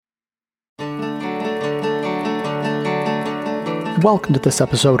Welcome to this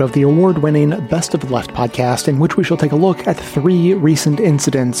episode of the award-winning Best of the Left podcast, in which we shall take a look at 3 recent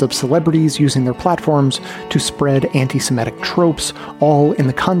incidents of celebrities using their platforms to spread anti-Semitic tropes, all in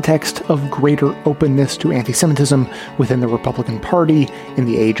the context of greater openness to anti-Semitism within the Republican Party in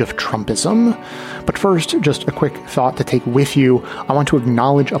the age of Trumpism. But first, just a quick thought to take with you. I want to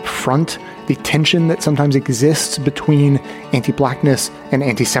acknowledge up front the tension that sometimes exists between anti-Blackness and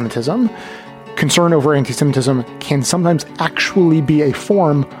anti-Semitism. Concern over anti-Semitism can sometimes actually be a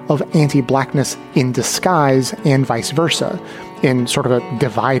form of anti-Blackness in disguise and vice versa, in sort of a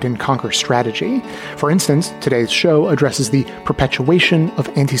divide-and-conquer strategy. For instance, today's show addresses the perpetuation of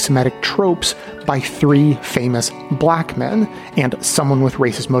anti-Semitic tropes by 3 famous black men, and someone with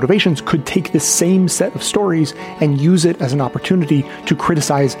racist motivations could take the same set of stories and use it as an opportunity to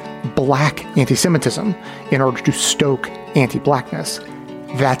criticize black anti-Semitism in order to stoke anti-Blackness.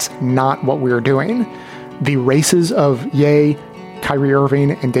 That's not what we're doing. The races of Kyrie,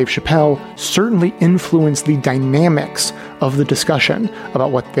 Irving, and Dave Chapelle certainly influence the dynamics of the discussion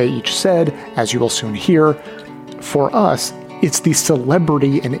about what they each said, as you will soon hear. For us, it's the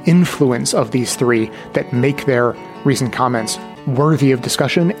celebrity and influence of these 3 that make their recent comments worthy of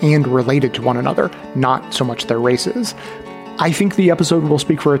discussion and related to one another, not so much their races. I think the episode will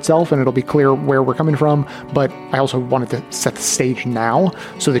speak for itself and it'll be clear where we're coming from, but I also wanted to set the stage now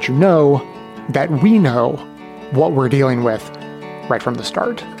so that you know that we know what we're dealing with right from the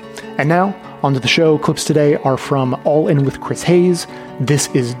start. And now, onto the show. Clips today are from All In with Chris Hayes, This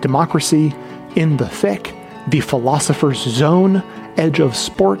is Democracy, In the Thick, The Philosopher's Zone, Edge of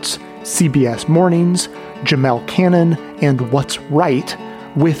Sports, CBS Mornings, Jamel Cannon, and What's Right,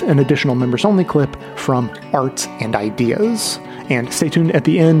 with an additional members-only clip from Arts and Ideas. And stay tuned at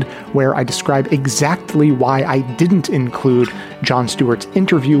the end, where I describe exactly why I didn't include Jon Stewart's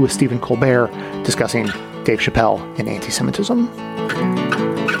interview with Stephen Colbert discussing Dave Chapelle and anti-Semitism.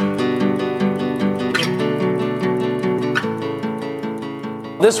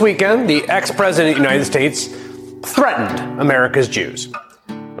 This weekend, the ex-president of the United States threatened America's Jews.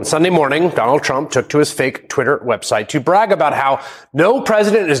 On Sunday morning, Donald Trump took to his fake Twitter website to brag about how no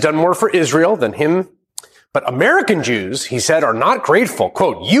president has done more for Israel than him. But American Jews, he said, are not grateful.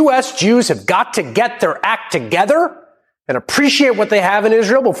 Quote, U.S. Jews have got to get their act together and appreciate what they have in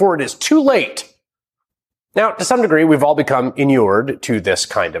Israel before it is too late. Now, to some degree, we've all become inured to this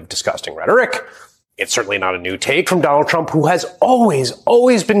kind of disgusting rhetoric. It's certainly not a new take from Donald Trump, who has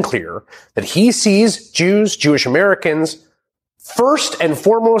always been clear that he sees Jews, Jewish Americans, first and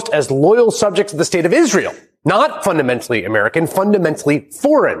foremost as loyal subjects of the state of Israel, not fundamentally American, fundamentally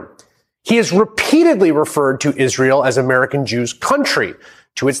foreign. He has repeatedly referred to Israel as American Jews' country,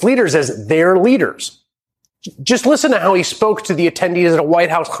 to its leaders as their leaders. Just listen to how he spoke to the attendees at a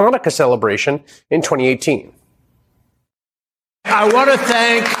White House Hanukkah celebration in 2018. I want to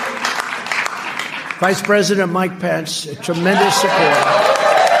thank Vice President Mike Pence, a tremendous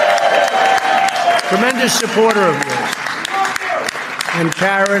supporter of yours. And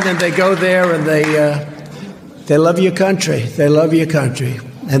Karen, and they go there and they love your country. They love your country.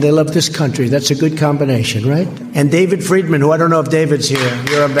 And they love this country. That's a good combination, right? And David Friedman, who I don't know if David's here,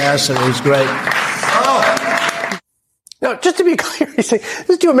 your ambassador, he's great. Oh. Now, just to be clear, he's saying,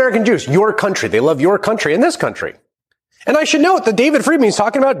 this is to American Jews, your country. They love your country and this country. And I should note that David Friedman, he's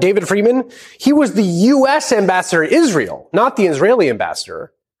talking about David Friedman, he was the U.S. ambassador to Israel, not the Israeli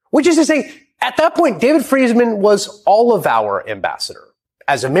ambassador, which is to say, at that point, David Friedman was all of our ambassador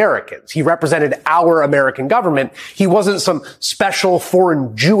as Americans. He represented our American government. He wasn't some special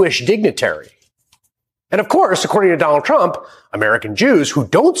foreign Jewish dignitary. And of course, according to Donald Trump, American Jews who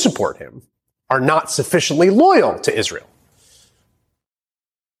don't support him are not sufficiently loyal to Israel.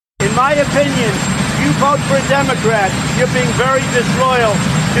 In my opinion, you vote for a Democrat, you're being very disloyal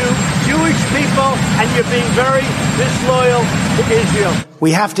to Jewish people, and you're being very disloyal to Israel.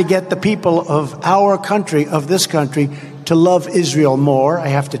 We have to get the people of our country, of this country, to love Israel more. I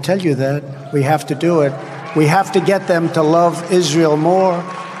have to tell you that. We have to do it. We have to get them to love Israel more,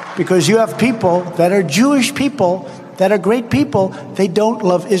 because you have people that are Jewish people, that are great people. They don't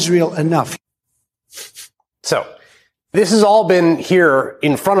love Israel enough. So, this has all been here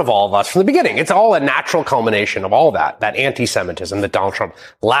in front of all of us from the beginning. It's all a natural culmination of all that anti-Semitism that Donald Trump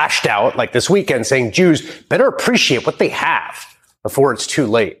lashed out like this weekend, saying Jews better appreciate what they have before it's too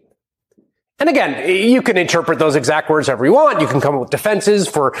late. And again, you can interpret those exact words however you want. You can come up with defenses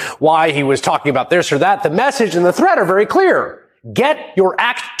for why he was talking about this or that. The message and the threat are very clear. Get your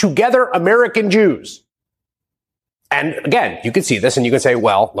act together, American Jews. And again, you can see this and you can say,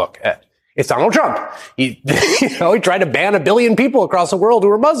 well, look, it's Donald Trump. He tried to ban 1 billion people across the world who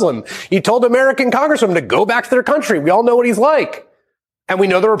are Muslim. He told American congresswomen to go back to their country. We all know what he's like. And we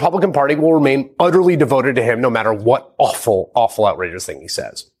know the Republican Party will remain utterly devoted to him no matter what awful, awful, outrageous thing he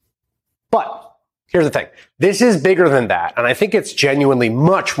says. But here's the thing. This is bigger than that, and I think it's genuinely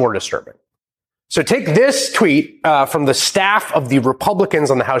much more disturbing. So take this tweet from the staff of the Republicans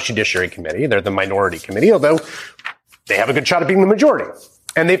on the House Judiciary Committee. They're the minority committee, although they have a good shot at being the majority.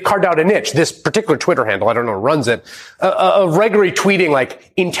 And they've carved out a niche. This particular Twitter handle, I don't know who runs it, of regularly tweeting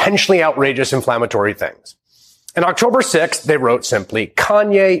like intentionally outrageous, inflammatory things. And October 6th, they wrote simply,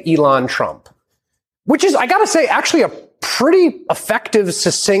 Kanye, Elon, Trump, which is, I gotta say, actually a pretty effective,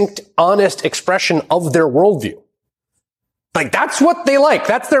 succinct, honest expression of their worldview. Like, that's what they like.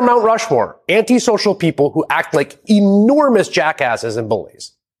 That's their Mount Rushmore. Antisocial people who act like enormous jackasses and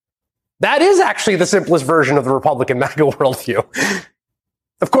bullies. That is actually the simplest version of the Republican MAGA worldview.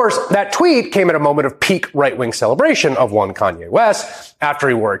 Of course, that tweet came at a moment of peak right-wing celebration of one Kanye West after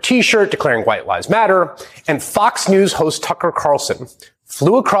he wore a t-shirt declaring White Lives Matter, and Fox News host Tucker Carlson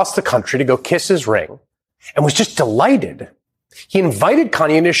flew across the country to go kiss his ring and was just delighted. He invited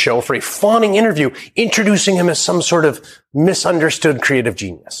Kanye into his show for a fawning interview, introducing him as some sort of misunderstood creative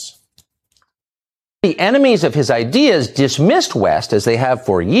genius. The enemies of his ideas dismissed West, as they have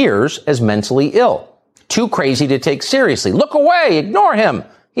for years, as mentally ill. Too crazy to take seriously. Look away, ignore him.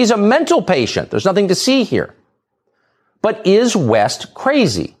 He's a mental patient. There's nothing to see here. But is West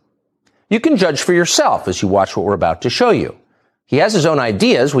crazy? You can judge for yourself as you watch what we're about to show you. He has his own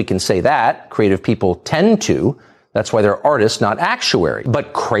ideas, we can say that. Creative people tend to. That's why they're artists, not actuary.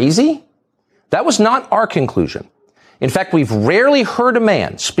 But crazy? That was not our conclusion. In fact, we've rarely heard a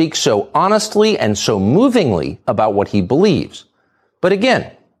man speak so honestly and so movingly about what he believes. But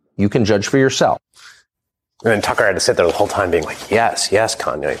again, you can judge for yourself. And then Tucker had to sit there the whole time being like, yes, yes,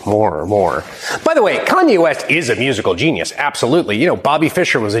 Kanye, more. By the way, Kanye West is a musical genius. Absolutely. You know, Bobby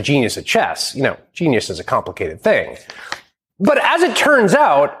Fischer was a genius at chess. You know, genius is a complicated thing. But as it turns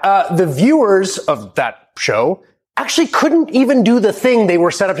out, the viewers of that show actually couldn't even do the thing they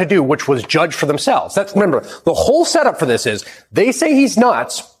were set up to do, which was judge for themselves. Remember, the whole setup for this is they say he's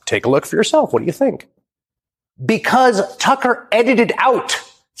nuts. Take a look for yourself. What do you think? Because Tucker edited out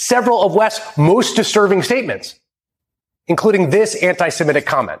several of West's most disturbing statements, including this anti-Semitic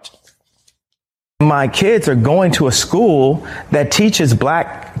comment. My kids are going to a school that teaches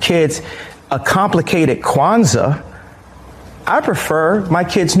black kids a complicated Kwanzaa. I prefer my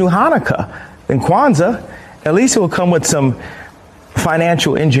kids knew Hanukkah than Kwanzaa. At least it will come with some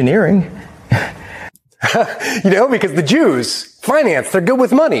financial engineering. You know, because the Jews, finance, they're good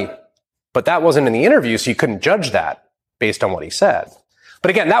with money. But that wasn't in the interview, so you couldn't judge that based on what he said. But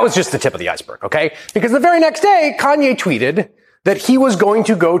again, that was just the tip of the iceberg, okay? Because the very next day, Kanye tweeted that he was going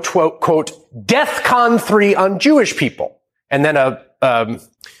to go, quote, DEFCON 3 on Jewish people. And then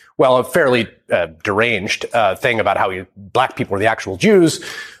a fairly deranged thing about how black people are the actual Jews,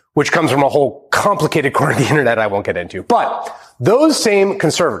 which comes from a whole complicated corner of the internet I won't get into. But those same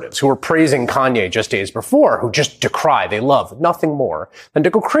conservatives who were praising Kanye just days before, who just decry, they love nothing more than to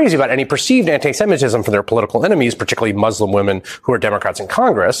go crazy about any perceived anti-Semitism for their political enemies, particularly Muslim women who are Democrats in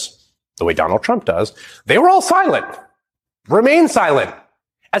Congress, the way Donald Trump does, they were all silent. Remain silent.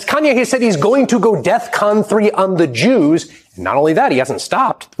 As Kanye has said, he's going to go DEFCON 3 on the Jews. And not only that, he hasn't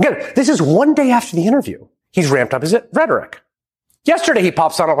stopped. Again, this is one day after the interview. He's ramped up his rhetoric. Yesterday, he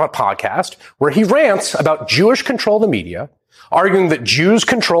pops on a podcast where he rants about Jewish control of the media, arguing that Jews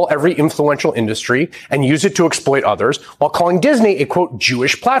control every influential industry and use it to exploit others, while calling Disney a, quote,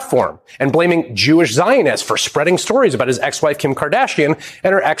 Jewish platform, and blaming Jewish Zionists for spreading stories about his ex-wife Kim Kardashian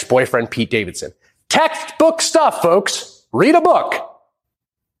and her ex-boyfriend Pete Davidson. Textbook stuff, folks. Read a book.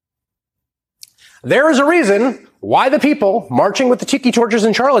 There is a reason why the people marching with the tiki torches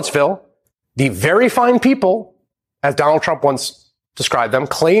in Charlottesville, the very fine people, as Donald Trump once described them,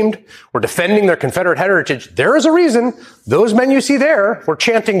 claimed were defending their Confederate heritage. There is a reason those men you see there were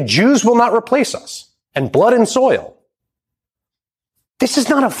chanting, Jews will not replace us, and blood and soil. This is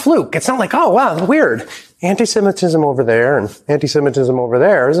not a fluke. It's not like, oh, wow, weird. Anti-Semitism over there and anti-Semitism over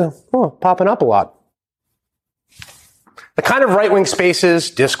there is popping up a lot. The kind of right-wing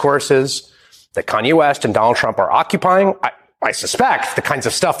spaces, discourses that Kanye West and Donald Trump are occupying, I suspect the kinds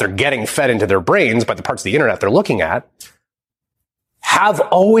of stuff they're getting fed into their brains by the parts of the internet they're looking at, have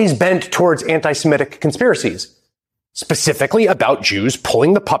always bent towards anti-Semitic conspiracies, specifically about Jews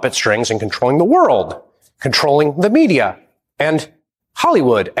pulling the puppet strings and controlling the world, controlling the media and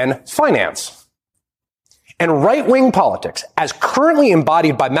Hollywood and finance. And right-wing politics, as currently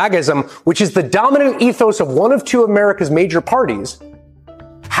embodied by MAGAism, which is the dominant ethos of one of two of America's major parties,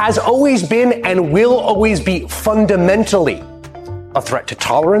 has always been and will always be fundamentally a threat to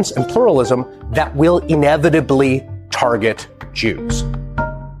tolerance and pluralism that will inevitably target Jews.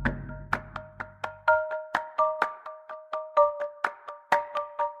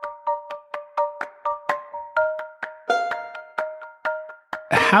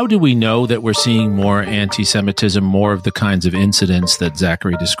 How do we know that we're seeing more anti-Semitism, more of the kinds of incidents that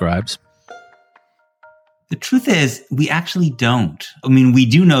Zachary describes? The truth is, we actually don't. I mean, we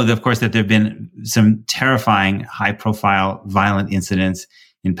do know, that, of course, that there have been some terrifying, high-profile, violent incidents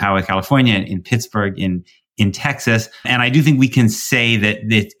in Poway, California, in Pittsburgh, in Texas. And I do think we can say that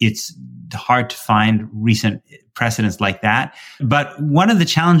it's hard to find recent precedents like that. But one of the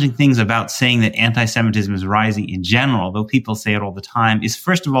challenging things about saying that anti-Semitism is rising in general, though people say it all the time, is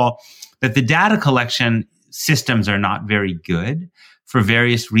first of all, that the data collection systems are not very good for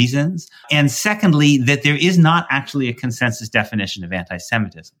various reasons. And secondly, that there is not actually a consensus definition of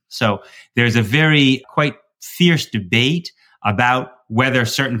anti-Semitism. So there's a very quite fierce debate about whether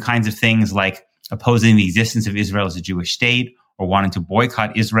certain kinds of things like opposing the existence of Israel as a Jewish state or wanting to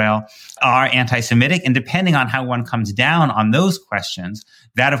boycott Israel are anti-Semitic. And depending on how one comes down on those questions,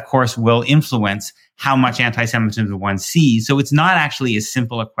 that, of course, will influence how much anti-Semitism one sees. So it's not actually as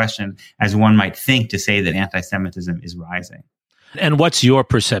simple a question as one might think to say that anti-Semitism is rising. And what's your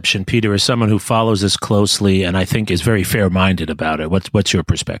perception, Peter, as someone who follows this closely and I think is very fair-minded about it? What's your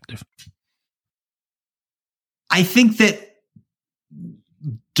perspective? I think that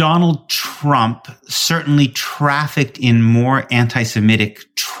Donald Trump certainly trafficked in more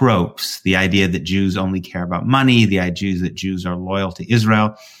anti-Semitic tropes, the idea that Jews only care about money, the idea that Jews are loyal to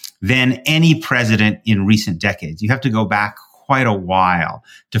Israel, than any president in recent decades. You have to go back quite a while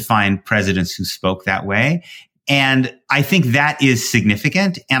to find presidents who spoke that way. And I think that is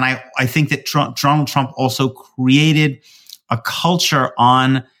significant. And I think that Donald Trump also created a culture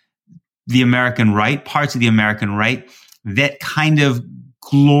on the American right, parts of the American right, that kind of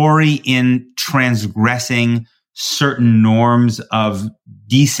glory in transgressing certain norms of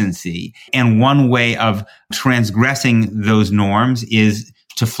decency. And one way of transgressing those norms is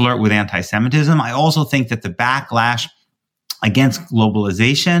to flirt with anti-Semitism. I also think that the backlash against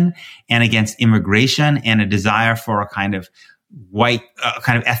globalization and against immigration and a desire for a kind of white,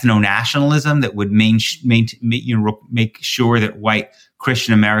 kind of ethno-nationalism that would make sure that white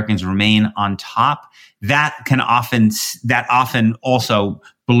Christian Americans remain on top, that often also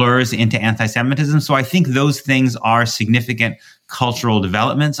blurs into anti-Semitism. So I think those things are significant cultural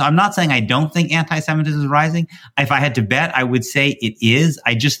developments. I'm not saying I don't think anti-Semitism is rising. If I had to bet, I would say it is.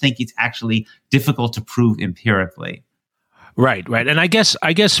 I just think it's actually difficult to prove empirically. Right. And I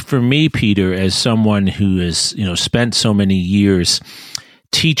guess for me, Peter, as someone who has, spent so many years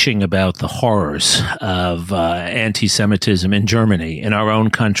teaching about the horrors of anti-Semitism in Germany, in our own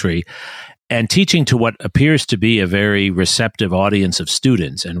country, and teaching to what appears to be a very receptive audience of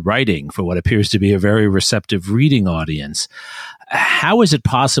students and writing for what appears to be a very receptive reading audience, how is it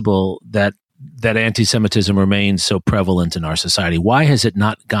possible that anti-Semitism remains so prevalent in our society? Why has it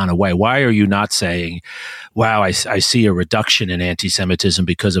not gone away? Why are you not saying, wow, I see a reduction in anti-Semitism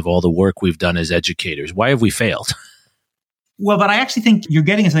because of all the work we've done as educators? Why have we failed? Well, but I actually think you're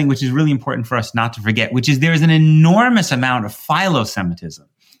getting at something which is really important for us not to forget, which is there is an enormous amount of philo-Semitism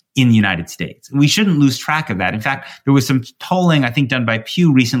in the United States. We shouldn't lose track of that. In fact, there was some polling, I think, done by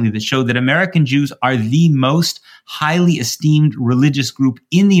Pew recently that showed that American Jews are the most highly esteemed religious group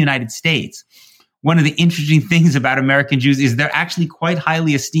in the United States. One of the interesting things about American Jews is they're actually quite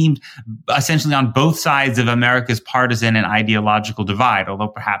highly esteemed, essentially on both sides of America's partisan and ideological divide, although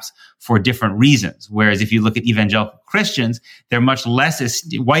perhaps for different reasons. Whereas if you look at evangelical Christians, they're much less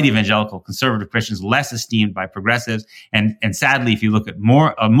white evangelical conservative Christians, less esteemed by progressives. And sadly, if you look at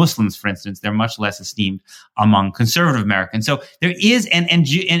more Muslims, for instance, they're much less esteemed among conservative Americans. So there is, and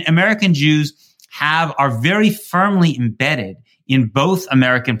American Jews are very firmly embedded in both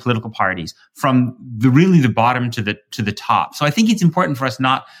American political parties, from the bottom to the top. So I think it's important for us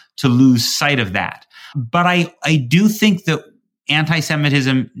not to lose sight of that. But I do think that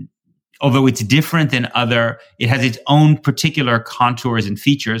anti-Semitism, although it's different than it has its own particular contours and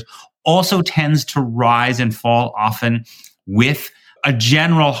features, also tends to rise and fall often with a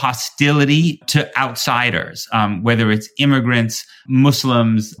general hostility to outsiders, whether it's immigrants,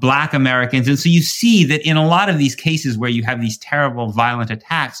 Muslims, Black Americans. And so you see that in a lot of these cases where you have these terrible violent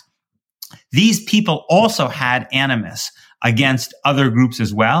attacks, these people also had animus against other groups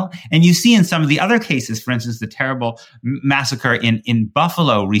as well. And you see in some of the other cases, for instance, the terrible massacre in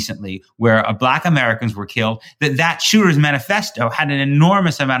Buffalo recently, where Black Americans were killed, that shooter's manifesto had an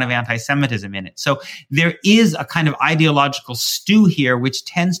enormous amount of anti-Semitism in it. So there is a kind of ideological stew here, which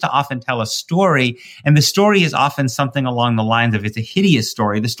tends to often tell a story. And the story is often something along the lines of, it's a hideous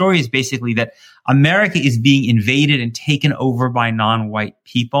story. The story is basically that America is being invaded and taken over by non-white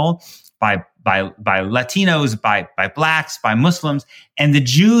people, by Latinos, by Blacks, by Muslims. And the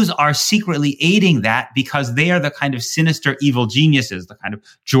Jews are secretly aiding that because they are the kind of sinister evil geniuses, the kind of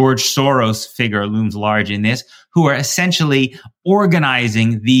George Soros figure looms large in this, who are essentially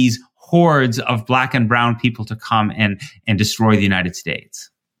organizing these hordes of Black and brown people to come and destroy the United States.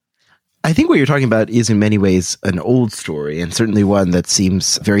 I think what you're talking about is in many ways an old story, and certainly one that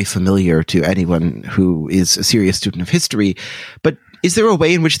seems very familiar to anyone who is a serious student of history. But is there a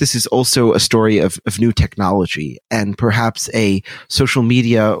way in which this is also a story of new technology and perhaps a social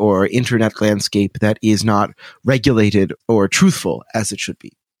media or internet landscape that is not regulated or truthful as it should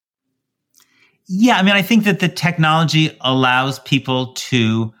be? Yeah, I mean, I think that the technology allows people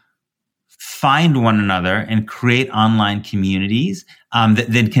to find one another and create online communities that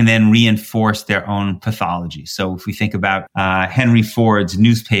then can reinforce their own pathology. So if we think about Henry Ford's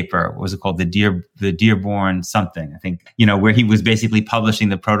newspaper, what was it called? The Dearborn something, I think, where he was basically publishing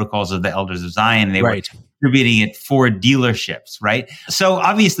the protocols of the Elders of Zion. They were distributing it for dealerships, right? So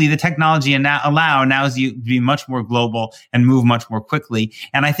obviously the technology allows you to be much more global and move much more quickly.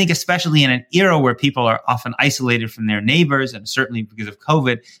 And I think especially in an era where people are often isolated from their neighbors, and certainly because of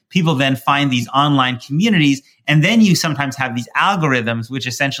COVID, people then find these online communities. And then you sometimes have these algorithms which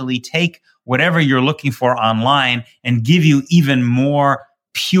essentially take whatever you're looking for online and give you even more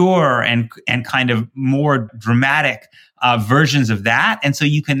pure and kind of more dramatic versions of that. And so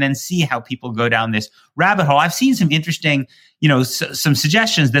you can then see how people go down this rabbit hole. I've seen some interesting, some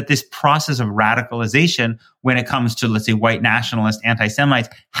suggestions that this process of radicalization when it comes to, let's say, white nationalist anti-Semites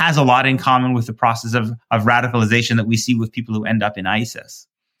has a lot in common with the process of radicalization that we see with people who end up in ISIS.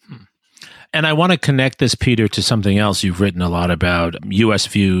 And I want to connect this, Peter, to something else you've written a lot about, U.S.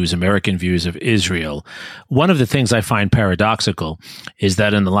 views, American views of Israel. One of the things I find paradoxical is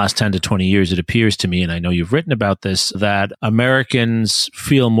that in the last 10 to 20 years, it appears to me, and I know you've written about this, that Americans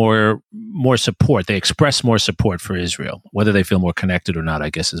feel more support. They express more support for Israel. Whether they feel more connected or not, I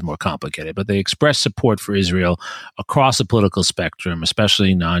guess, is more complicated. But they express support for Israel across the political spectrum,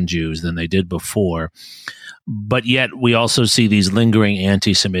 especially non-Jews, than they did before. But yet we also see these lingering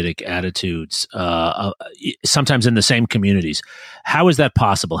anti-Semitic attitudes, sometimes in the same communities. How is that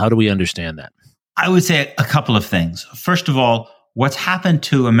possible? How do we understand that? I would say a couple of things. First of all, what's happened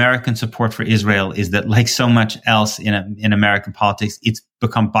to American support for Israel is that, like so much else in American politics, it's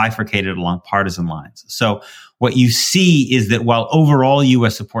become bifurcated along partisan lines. So what you see is that while overall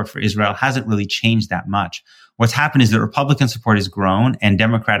U.S. support for Israel hasn't really changed that much, what's happened is that Republican support has grown and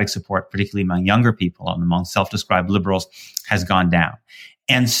Democratic support, particularly among younger people and among self-described liberals, has gone down.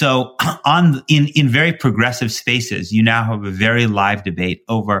 And so in very progressive spaces, you now have a very live debate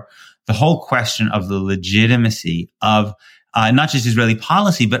over the whole question of the legitimacy of not just Israeli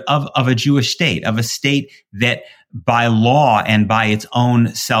policy, but of a Jewish state, of a state that by law and by its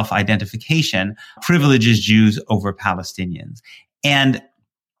own self-identification privileges Jews over Palestinians. And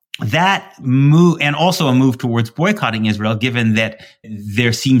that move, and also a move towards boycotting Israel, given that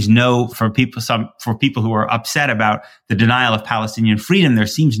there seems for people who are upset about the denial of Palestinian freedom, there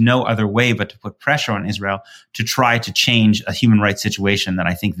seems no other way but to put pressure on Israel to try to change a human rights situation that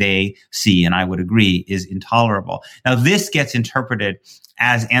I think they see, and I would agree, is intolerable. Now, this gets interpreted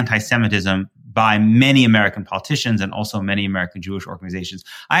as anti-Semitism by many American politicians and also many American Jewish organizations.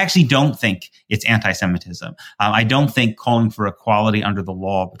 I actually don't think it's anti-Semitism. I don't think calling for equality under the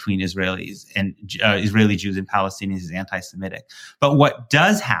law between Israelis and Israeli Jews and Palestinians is anti-Semitic. But what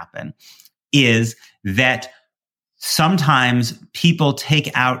does happen is that sometimes people take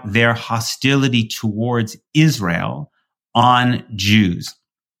out their hostility towards Israel on Jews,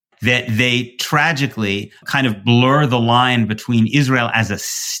 that they tragically kind of blur the line between Israel as a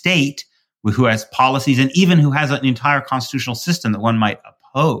state who has policies and even who has an entire constitutional system that one might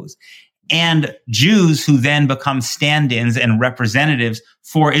oppose, and Jews who then become stand-ins and representatives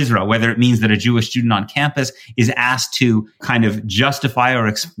for Israel, whether it means that a Jewish student on campus is asked to kind of justify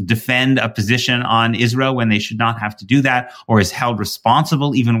or defend a position on Israel when they should not have to do that, or is held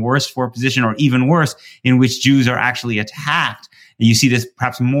responsible, even worse, for a position, or even worse, in which Jews are actually attacked. And you see this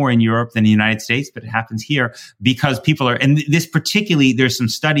perhaps more in Europe than in the United States, but it happens here because people are, and this particularly, there's some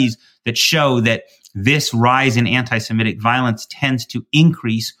studies that show that this rise in anti-Semitic violence tends to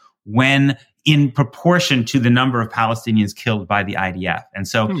increase when in proportion to the number of Palestinians killed by the IDF. And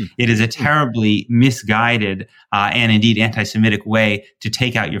so it is a terribly misguided and indeed anti-Semitic way to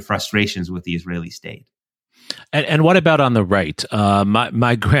take out your frustrations with the Israeli state. And what about on the right?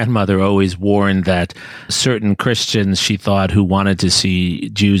 My grandmother always warned that certain Christians, she thought, who wanted to see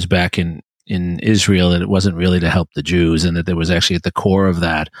Jews back in Israel, that it wasn't really to help the Jews, and that there was actually at the core of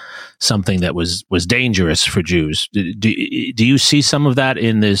that something that was dangerous for Jews. Do you see some of that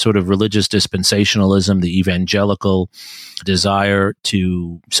in the sort of religious dispensationalism, the evangelical desire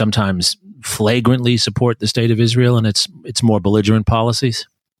to sometimes flagrantly support the state of Israel and its more belligerent policies?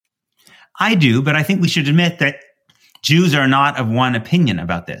 I do, but I think we should admit that Jews are not of one opinion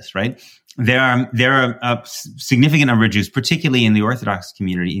about this, right? There are a significant number of Jews, particularly in the Orthodox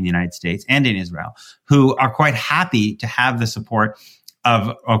community in the United States and in Israel, who are quite happy to have the support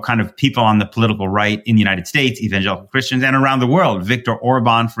of kind of people on the political right in the United States, evangelical Christians, and around the world. Viktor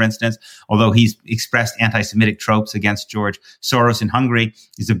Orban, for instance, although he's expressed anti-Semitic tropes against George Soros in Hungary,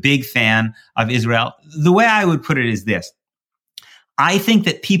 is a big fan of Israel. The way I would put it is this. I think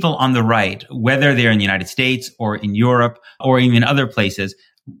that people on the right, whether they're in the United States or in Europe or even other places,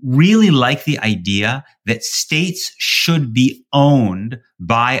 really like the idea that states should be owned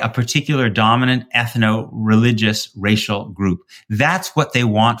by a particular dominant ethno-religious racial group. That's what they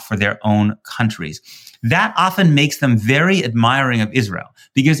want for their own countries. That often makes them very admiring of Israel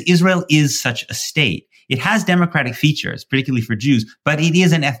because Israel is such a state. It has democratic features, particularly for Jews, but it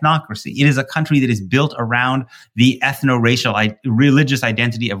is an ethnocracy. It is a country that is built around the ethno-racial religious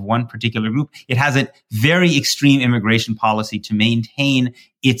identity of one particular group. It has a very extreme immigration policy to maintain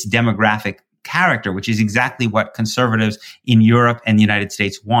its demographic character, which is exactly what conservatives in Europe and the United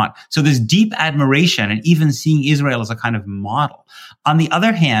States want. So there's deep admiration and even seeing Israel as a kind of model. On the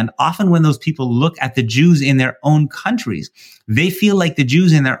other hand, often when those people look at the Jews in their own countries, they feel like the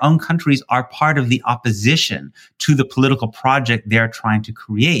Jews in their own countries are part of the opposition to the political project they're trying to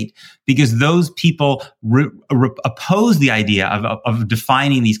create, because those people oppose the idea of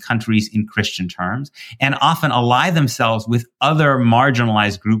defining these countries in Christian terms and often ally themselves with other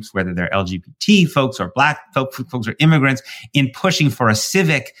marginalized groups, whether they're LGBT folks or black folks or immigrants, in pushing for a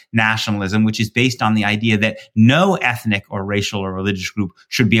civic nationalism, which is based on the idea that no ethnic or racial or religious group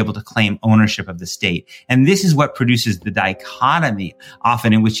should be able to claim ownership of the state. And this is what produces the dichotomy,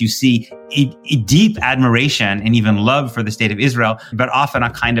 often in which you see a deep admiration and even love for the state of Israel, but often a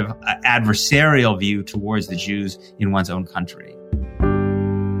kind of adversarial view towards the Jews in one's own country.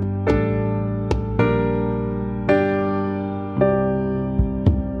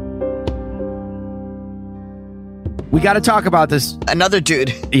 We got to talk about this. Another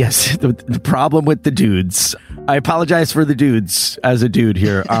dude. Yes, the problem with the dudes. I apologize for the dudes as a dude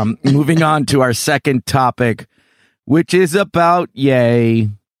here. Moving on to our second topic, which is about Ye,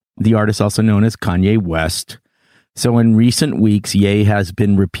 the artist also known as Kanye West. So in recent weeks, Ye has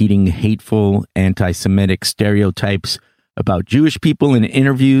been repeating hateful anti-Semitic stereotypes about Jewish people in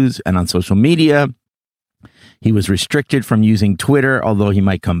interviews and on social media. He was restricted from using Twitter, although he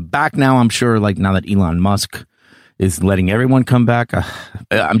might come back now, I'm sure, like now that Elon Musk is letting everyone come back.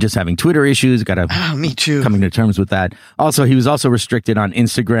 I'm just having Twitter issues. Me too. Coming to terms with that. Also, he was also restricted on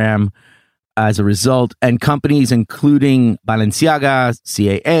Instagram as a result. And companies including Balenciaga,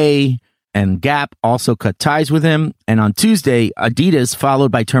 CAA, and Gap also cut ties with him. And on Tuesday, Adidas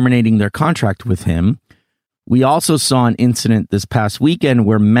followed by terminating their contract with him. We also saw an incident this past weekend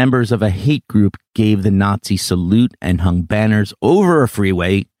where members of a hate group gave the Nazi salute and hung banners over a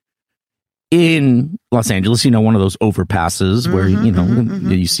freeway in Los Angeles, one of those overpasses where,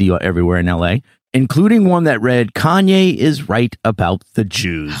 you see everywhere in LA, including one that read, "Kanye is right about the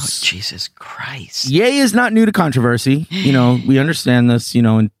Jews." Oh, Jesus Christ. Ye is not new to controversy. We understand this.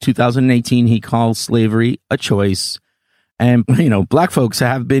 In 2018, he called slavery a choice. And, black folks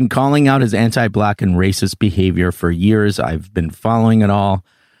have been calling out his anti-black and racist behavior for years. I've been following it all.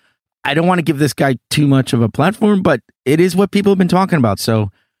 I don't want to give this guy too much of a platform, but it is what people have been talking about.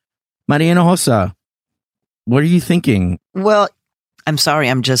 So, Maria Hinojosa, what are you thinking? Well, I'm sorry,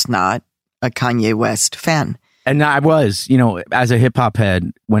 I'm just not a Kanye West fan. And I was, as a hip hop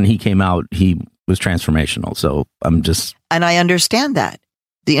head, when he came out, he was transformational. So and I understand that.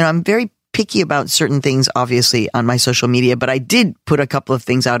 I'm very picky about certain things, obviously, on my social media, but I did put a couple of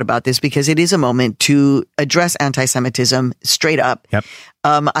things out about this because it is a moment to address anti-Semitism straight up. Yep.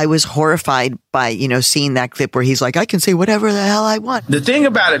 I was horrified by, seeing that clip where he's like, I can say whatever the hell I want. The thing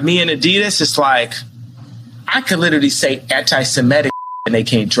about it, me and Adidas, is like, I could literally say anti-Semitic and they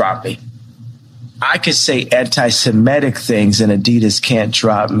can't drop me. I could say anti-Semitic things and Adidas can't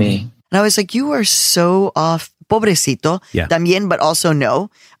drop me. And I was like, you are so off pobrecito Yeah. también, but also no,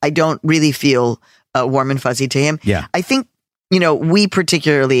 I don't really feel warm and fuzzy to him. Yeah. I think, we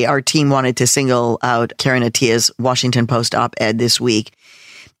particularly, our team wanted to single out Karen Attia's Washington Post op-ed this week,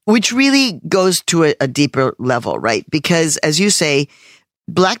 which really goes to a deeper level, right? Because as you say,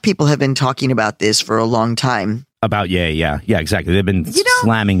 Black people have been talking about this for a long time. About yeah, exactly. They've been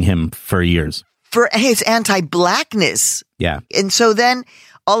slamming him for years. For his anti-Blackness. Yeah. And so then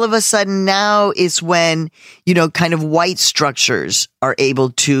all of a sudden now is when, kind of white structures are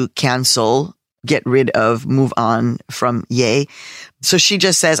able to cancel, get rid of, move on from Ye. So she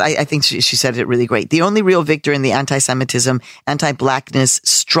just says, I think she said it really great. The only real victor in the anti-Semitism, anti-Blackness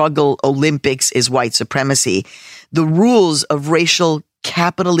struggle Olympics is white supremacy. The rules of racial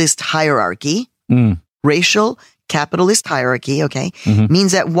capitalist hierarchy, racial capitalist hierarchy, okay,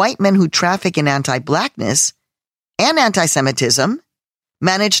 means that white men who traffic in anti-Blackness and anti-Semitism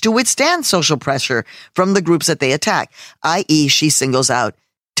manage to withstand social pressure from the groups that they attack, i.e. she singles out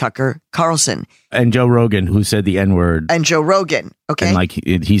Tucker Carlson. And Joe Rogan, who said the N-word. And Joe Rogan, okay? And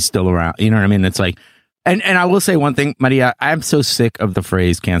he's still around. You know what I mean? It's like, and I will say one thing, Maria, I'm so sick of the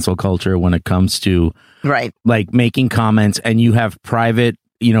phrase cancel culture when it comes to right, like making comments and you have private,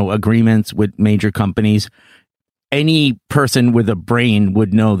 agreements with major companies. Any person with a brain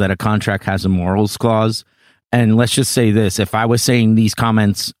would know that a contract has a morals clause. And let's just say this, if I was saying these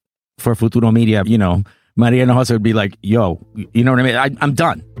comments for Futuro Media, Maria Hinojosa would be like, yo, you know what I mean? I'm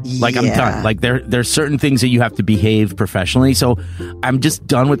done. Like, I'm done. Like, there's certain things that you have to behave professionally. So I'm just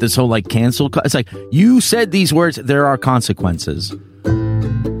done with this whole, like, cancel. It's like, you said these words, there are consequences.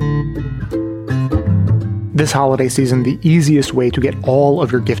 This holiday season, the easiest way to get all of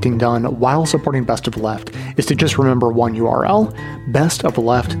your gifting done while supporting Best of the Left is to just remember one URL,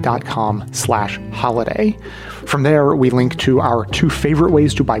 bestoftheleft.com/holiday. From there, we link to our 2 favorite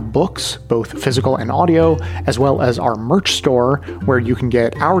ways to buy books, both physical and audio, as well as our merch store, where you can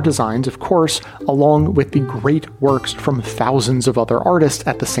get our designs, of course, along with the great works from thousands of other artists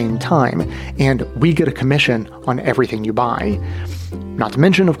at the same time. And we get a commission on everything you buy. Not to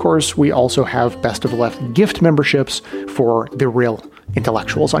mention, of course, we also have Best of the Left gift memberships for the real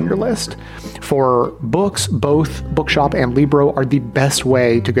intellectuals on your list. For books, both Bookshop and Libro are the best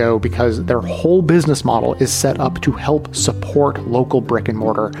way to go because their whole business model is set up to help support local brick and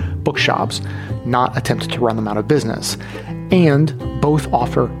mortar bookshops, not attempt to run them out of business. And both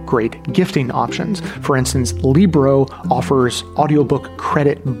offer great gifting options. For instance, Libro offers audiobook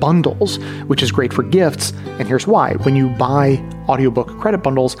credit bundles, which is great for gifts. And here's why. When you buy audiobook credit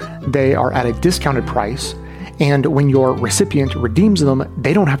bundles, they are at a discounted price. And when your recipient redeems them,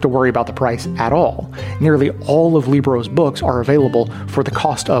 they don't have to worry about the price at all. Nearly all of Libro's books are available for the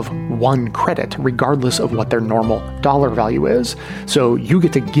cost of 1 credit, regardless of what their normal dollar value is. So you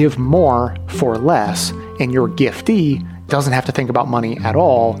get to give more for less, and your giftee doesn't have to think about money at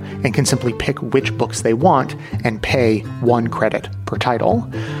all and can simply pick which books they want and pay 1 credit per title.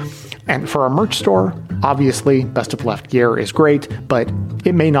 And for our merch store, obviously, Best of Left gear is great, but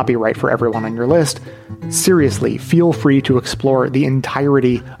it may not be right for everyone on your list. Seriously, feel free to explore the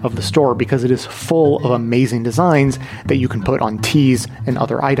entirety of the store because it is full of amazing designs that you can put on tees and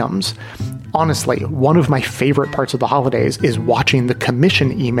other items. Honestly, one of my favorite parts of the holidays is watching the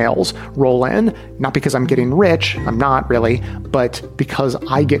commission emails roll in, not because I'm getting rich, I'm not really, but because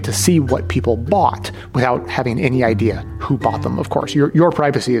I get to see what people bought without having any idea who bought them. Of course, your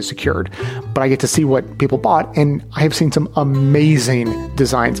privacy is secured, but I get to see what people bought, and I have seen some amazing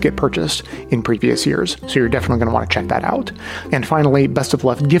designs get purchased in previous years, so you're definitely going to want to check that out. And finally, Best of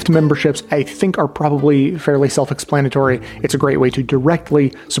Left gift memberships, I think, are probably fairly self-explanatory. It's a great way to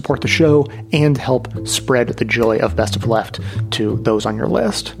directly support the show and help spread the joy of Best of Left to those on your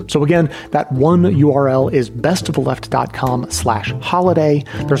list. So again, that one URL is bestoftheleft.com/holiday.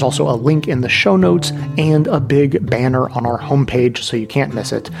 There's also a link in the show notes and a big banner on our homepage, so you can't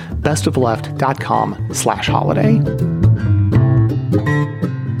miss it. bestoftheleft.com/holiday.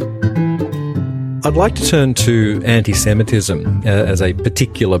 I'd like to turn to anti-Semitism as a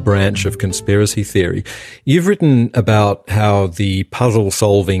particular branch of conspiracy theory. You've written about how the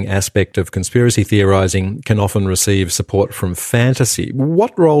puzzle-solving aspect of conspiracy theorizing can often receive support from fantasy.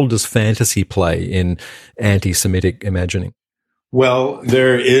 What role does fantasy play in anti-Semitic imagining? Well,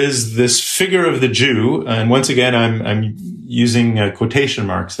 there is this figure of the Jew, and once again, I'm using quotation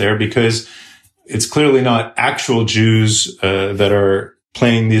marks there because it's clearly not actual Jews that are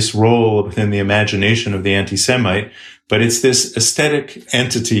playing this role within the imagination of the anti-Semite, but it's this aesthetic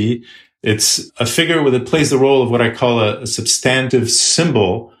entity. It's a figure that plays the role of what I call a substantive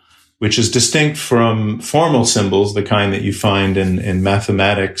symbol, which is distinct from formal symbols, the kind that you find in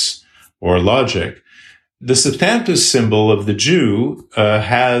mathematics or logic. The substantive symbol of the Jew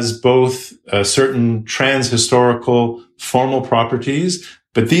has both certain trans-historical formal properties,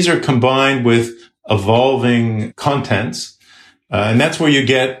 but these are combined with evolving contents. And that's where you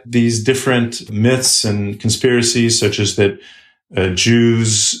get these different myths and conspiracies, such as that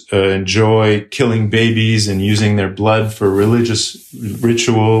Jews enjoy killing babies and using their blood for religious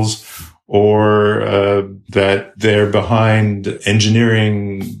rituals, or that they're behind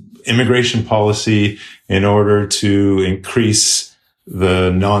engineering immigration policy in order to increase the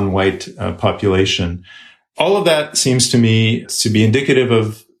non-white population. All of that seems to me to be indicative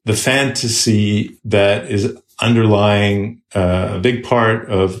of the fantasy that is underlying a big part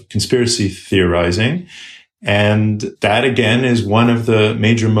of conspiracy theorizing. And that, again, is one of the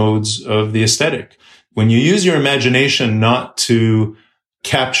major modes of the aesthetic. When you use your imagination not to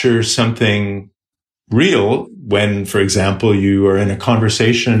capture something real, when, for example, you are in a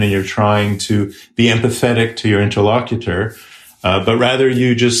conversation and you're trying to be empathetic to your interlocutor, but rather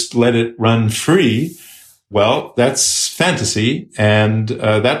you just let it run free, well, that's fantasy. And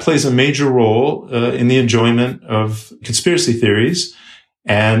that plays a major role in the enjoyment of conspiracy theories.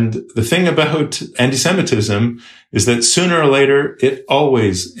 And the thing about anti-Semitism is that sooner or later, it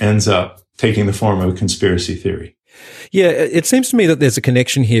always ends up taking the form of a conspiracy theory. Yeah, it seems to me that there's a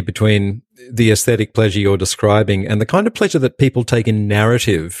connection here between the aesthetic pleasure you're describing and the kind of pleasure that people take in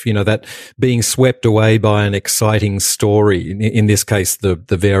narrative, you know, that being swept away by an exciting story, in this case, the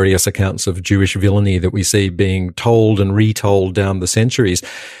various accounts of Jewish villainy that we see being told and retold down the centuries.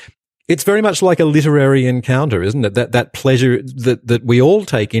 It's very much like a literary encounter, isn't it? That pleasure that we all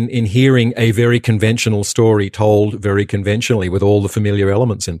take in hearing a very conventional story told very conventionally with all the familiar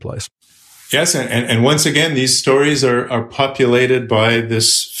elements in place. Yes, and once again, these stories are populated by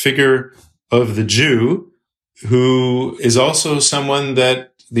this figure of the Jew, who is also someone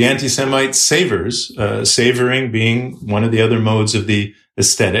that the anti-Semite savors, savoring being one of the other modes of the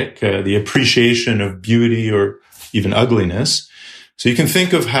aesthetic, the appreciation of beauty or even ugliness. So you can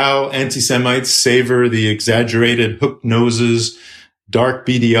think of how anti-Semites savor the exaggerated hooked noses, dark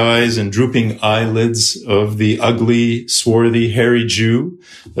beady eyes, and drooping eyelids of the ugly, swarthy, hairy Jew,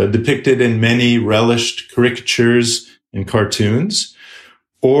 depicted in many relished caricatures and cartoons.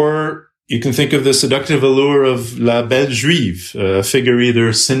 Or you can think of the seductive allure of La Belle Juive, a figure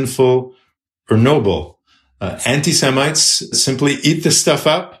either sinful or noble. Anti-Semites simply eat this stuff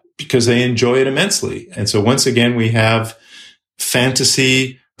up because they enjoy it immensely. And so once again, we have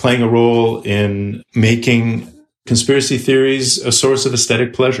fantasy playing a role in making conspiracy theories a source of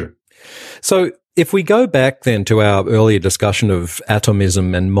aesthetic pleasure. So if we go back then to our earlier discussion of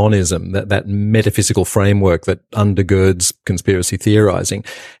atomism and monism, that metaphysical framework that undergirds conspiracy theorizing,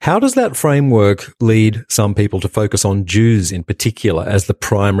 how does that framework lead some people to focus on Jews in particular as the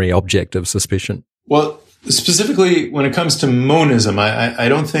primary object of suspicion? Well, specifically when it comes to monism, I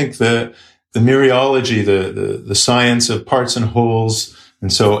don't think the mereology, the science of parts and wholes,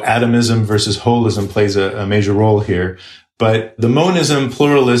 and so atomism versus holism plays a major role here. But the monism,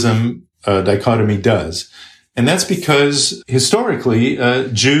 pluralism dichotomy does. And that's because historically,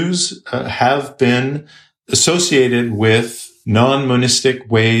 Jews have been associated with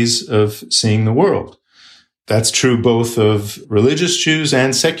non-monistic ways of seeing the world. That's true both of religious Jews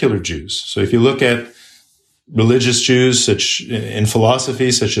and secular Jews. So if you look at religious Jews such in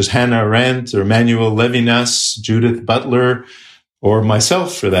philosophy, such as Hannah Arendt or Emmanuel Levinas, Judith Butler, or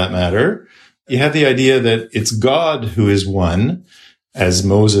myself for that matter, you have the idea that it's God who is one, as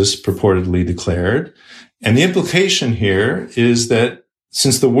Moses purportedly declared. And the implication here is that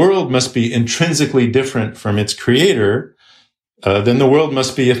since the world must be intrinsically different from its creator, then the world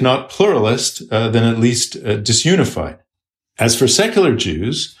must be, if not pluralist, then at least disunified. As for secular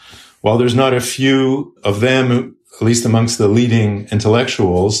Jews, while there's not a few of them, at least amongst the leading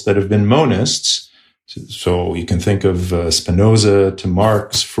intellectuals, that have been monists, so you can think of Spinoza to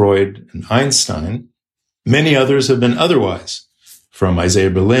Marx, Freud, and Einstein, many others have been otherwise, from Isaiah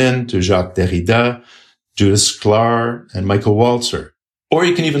Berlin to Jacques Derrida, Judith Sklar, and Michael Walzer. Or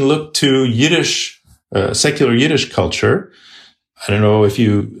you can even look to Yiddish, secular Yiddish culture. I don't know if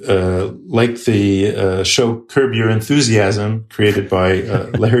you like the show Curb Your Enthusiasm, created by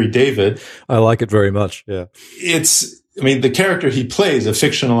Larry David. I like it very much, yeah. The character he plays, a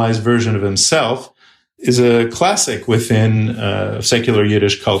fictionalized version of himself, is a classic within secular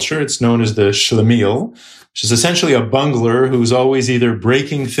Yiddish culture. It's known as the Schlemiel, which is essentially a bungler who's always either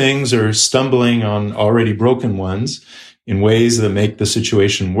breaking things or stumbling on already broken ones in ways that make the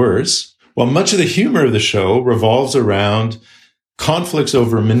situation worse. While much of the humor of the show revolves around conflicts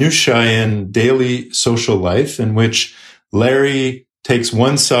over minutiae in daily social life, in which Larry takes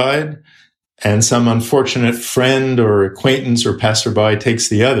one side and some unfortunate friend or acquaintance or passerby takes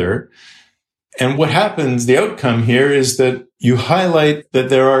the other. And what happens, the outcome here is that you highlight that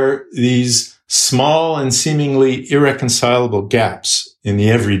there are these small and seemingly irreconcilable gaps in the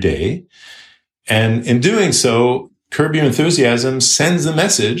everyday. And in doing so, Curb Your Enthusiasm sends the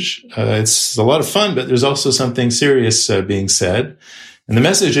message. It's a lot of fun, but there's also something serious being said. And the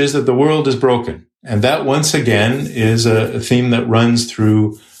message is that the world is broken. And that, once again, is a theme that runs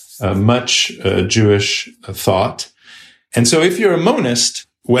through much Jewish thought. And so if you're a monist,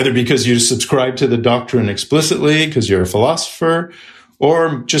 whether because you subscribe to the doctrine explicitly, because you're a philosopher,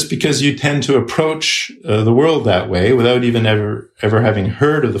 or just because you tend to approach the world that way without even ever having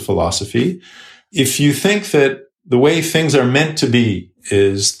heard of the philosophy, if you think that the way things are meant to be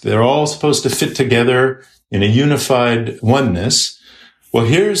is they're all supposed to fit together in a unified oneness, well,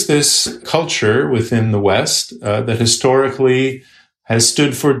 here's this culture within the West that historically has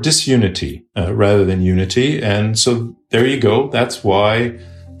stood for disunity rather than unity. And so there you go. That's why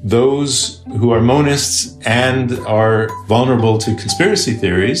those who are monists and are vulnerable to conspiracy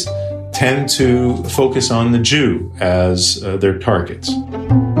theories tend to focus on the Jew as their targets.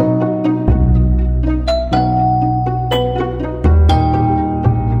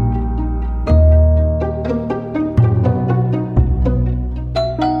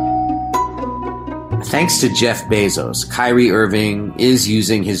 Thanks to Jeff Bezos, Kyrie Irving is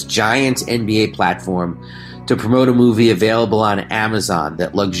using his giant NBA platform to promote a movie available on Amazon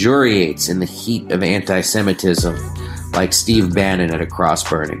that luxuriates in the heat of anti-Semitism, like Steve Bannon at a cross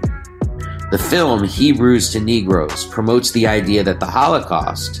burning. The film, Hebrews to Negroes, promotes the idea that the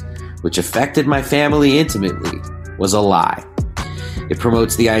Holocaust, which affected my family intimately, was a lie. It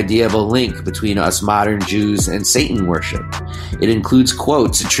promotes the idea of a link between us modern Jews and Satan worship. It includes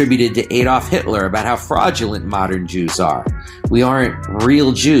quotes attributed to Adolf Hitler about how fraudulent modern Jews are. We aren't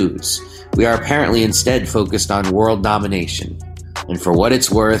real Jews. We are apparently instead focused on world domination. And for what it's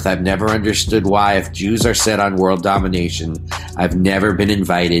worth, I've never understood why, if Jews are set on world domination, I've never been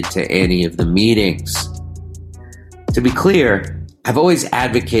invited to any of the meetings. To be clear, I've always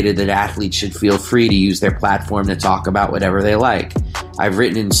advocated that athletes should feel free to use their platform to talk about whatever they like. I've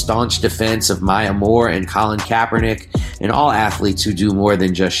written in staunch defense of Maya Moore and Colin Kaepernick and all athletes who do more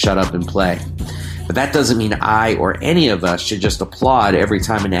than just shut up and play. But that doesn't mean I or any of us should just applaud every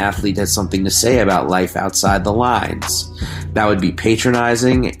time an athlete has something to say about life outside the lines. That would be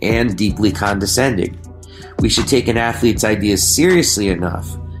patronizing and deeply condescending. We should take an athlete's ideas seriously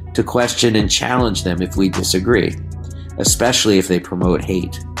enough to question and challenge them if we disagree, especially if they promote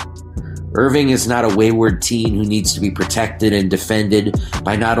hate. Irving is not a wayward teen who needs to be protected and defended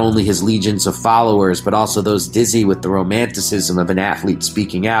by not only his legions of followers, but also those dizzy with the romanticism of an athlete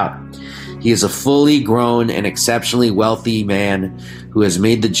speaking out. He is a fully grown and exceptionally wealthy man who has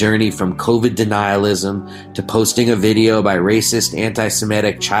made the journey from COVID denialism to posting a video by racist,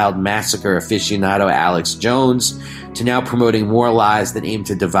 anti-Semitic child massacre aficionado Alex Jones to now promoting more lies that aim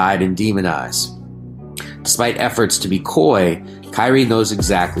to divide and demonize. Despite efforts to be coy, Kyrie knows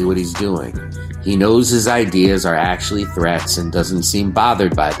exactly what he's doing. He knows his ideas are actually threats and doesn't seem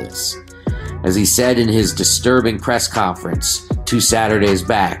bothered by this. As he said in his disturbing press conference 2 Saturdays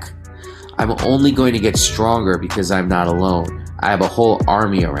back, "I'm only going to get stronger because I'm not alone. I have a whole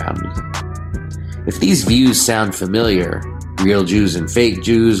army around me." If these views sound familiar, real Jews and fake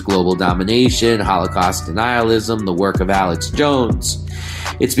Jews, global domination, Holocaust denialism, the work of Alex Jones,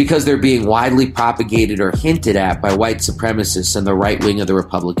 it's because they're being widely propagated or hinted at by white supremacists and the right wing of the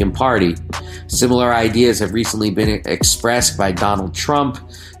Republican Party. Similar ideas have recently been expressed by Donald Trump,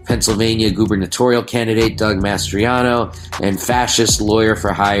 Pennsylvania gubernatorial candidate Doug Mastriano, and fascist lawyer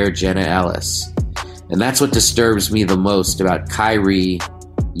for hire Jenna Ellis. And that's what disturbs me the most about Kyrie,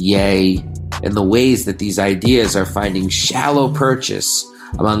 Ye, and the ways that these ideas are finding shallow purchase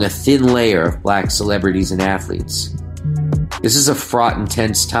among a thin layer of black celebrities and athletes. This is a fraught and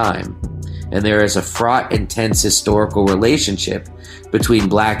tense time, and there is a fraught and tense historical relationship between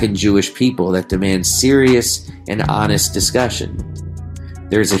black and Jewish people that demands serious and honest discussion.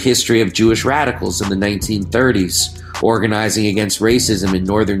 There's a history of Jewish radicals in the 1930s organizing against racism in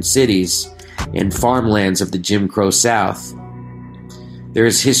northern cities and farmlands of the Jim Crow South. There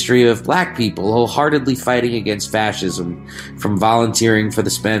is history of black people wholeheartedly fighting against fascism, from volunteering for the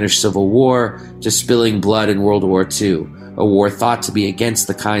Spanish Civil War to spilling blood in World War II, a war thought to be against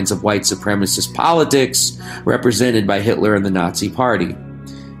the kinds of white supremacist politics represented by Hitler and the Nazi Party.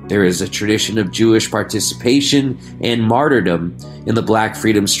 There is a tradition of Jewish participation and martyrdom in the black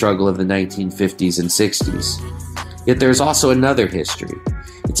freedom struggle of the 1950s and 60s. Yet there is also another history.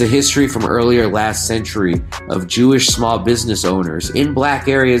 It's a history from earlier last century of Jewish small business owners in black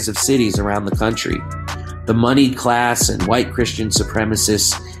areas of cities around the country. The moneyed class and white Christian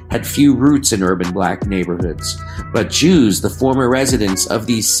supremacists had few roots in urban black neighborhoods, but Jews, the former residents of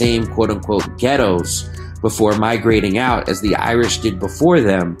these same quote-unquote ghettos, before migrating out as the Irish did before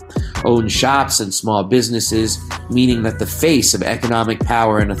them, owned shops and small businesses, meaning that the face of economic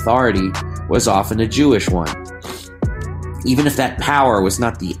power and authority was often a Jewish one. Even if that power was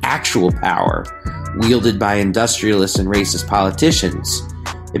not the actual power wielded by industrialists and racist politicians,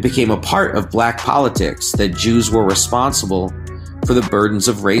 it became a part of black politics that Jews were responsible for the burdens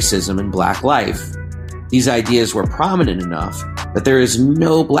of racism in black life. These ideas were prominent enough that there is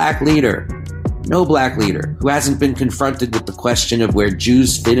no black leader who hasn't been confronted with the question of where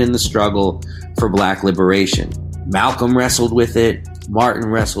Jews fit in the struggle for black liberation. Malcolm wrestled with it. Martin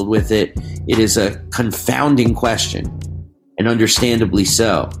wrestled with it. It is a confounding question, and understandably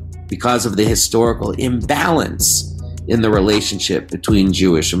so, because of the historical imbalance in the relationship between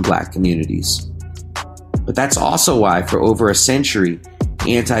Jewish and black communities. But that's also why, for over a century,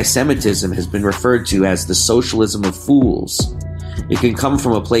 anti-Semitism has been referred to as the socialism of fools. It can come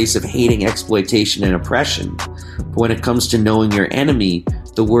from a place of hating exploitation and oppression, but when it comes to knowing your enemy,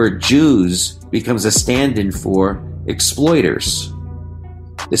 the word Jews becomes a stand-in for exploiters.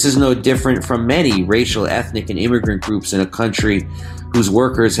 This is no different from many racial, ethnic, and immigrant groups in a country whose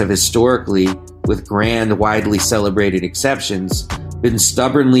workers have historically, with grand, widely celebrated exceptions, been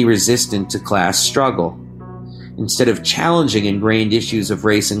stubbornly resistant to class struggle. Instead of challenging ingrained issues of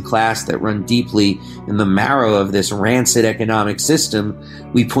race and class that run deeply in the marrow of this rancid economic system,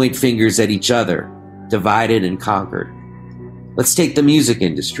 we point fingers at each other, divided and conquered. Let's take the music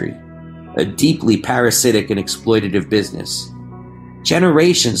industry, a deeply parasitic and exploitative business.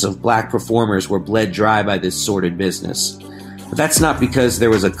 Generations of black performers were bled dry by this sordid business. But that's not because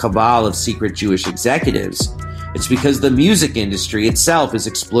there was a cabal of secret Jewish executives. It's because the music industry itself is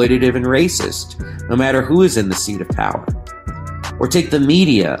exploitative and racist, no matter who is in the seat of power. Or take the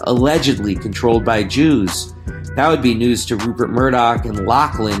media, allegedly controlled by Jews. That would be news to Rupert Murdoch and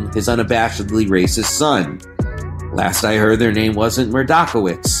Lachlan, his unabashedly racist son. Last I heard, their name wasn't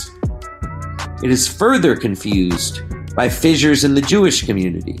Murdochowitz. It is further confused by fissures in the Jewish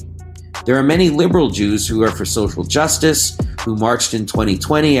community. There are many liberal Jews who are for social justice, who marched in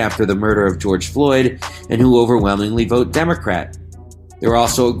 2020 after the murder of George Floyd, and who overwhelmingly vote Democrat. There are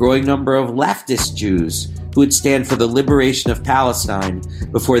also a growing number of leftist Jews who would stand for the liberation of Palestine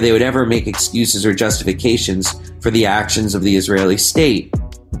before they would ever make excuses or justifications for the actions of the Israeli state.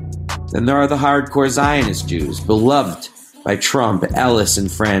 Then there are the hardcore Zionist Jews, beloved by Trump, Ellis, and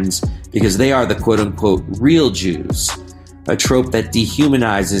friends, because they are the quote-unquote real Jews, a trope that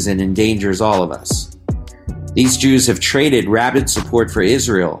dehumanizes and endangers all of us. These Jews have traded rabid support for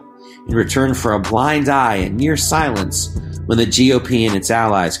Israel in return for a blind eye and near silence when the GOP and its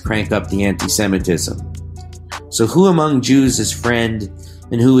allies crank up the anti-Semitism. So who among Jews is friend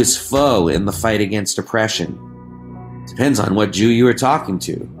and who is foe in the fight against oppression? Depends on what Jew you are talking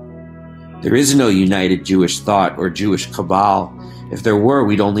to. There is no united Jewish thought or Jewish cabal. If there were,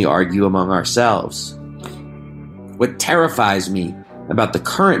 we'd only argue among ourselves. What terrifies me about the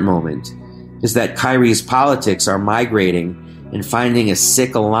current moment is that Kyrie's politics are migrating and finding a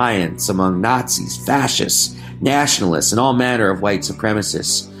sick alliance among Nazis, fascists, nationalists, and all manner of white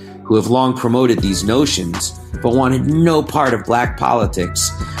supremacists who have long promoted these notions but wanted no part of black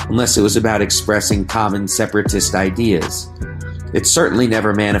politics unless it was about expressing common separatist ideas. It certainly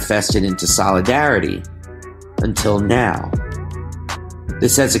never manifested into solidarity until now.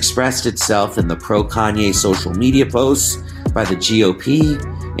 This has expressed itself in the pro-Kanye social media posts by the GOP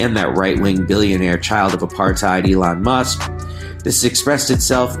and that right-wing billionaire child of apartheid Elon Musk. This has expressed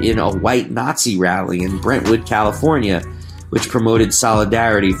itself in a white Nazi rally in Brentwood, California, which promoted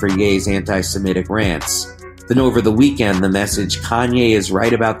solidarity for Ye's anti-Semitic rants. Then over the weekend, the message, "Kanye is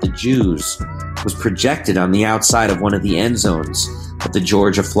right about the Jews," was projected on the outside of one of the end zones at the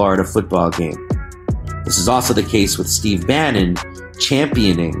Georgia-Florida football game. This is also the case with Steve Bannon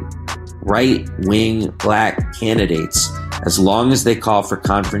championing right-wing black candidates as long as they call for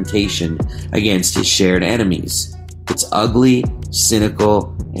confrontation against his shared enemies. It's ugly,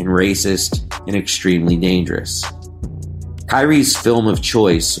 cynical, and racist, and extremely dangerous. Kyrie's film of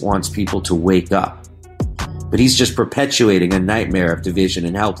choice wants people to wake up, but he's just perpetuating a nightmare of division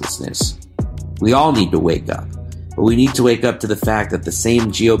and helplessness. We all need to wake up, but we need to wake up to the fact that the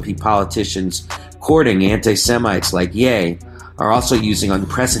same GOP politicians courting anti-Semites like Ye are also using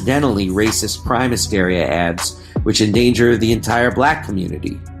unprecedentedly racist prime hysteria ads which endanger the entire black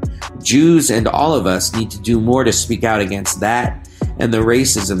community. Jews and all of us need to do more to speak out against that and the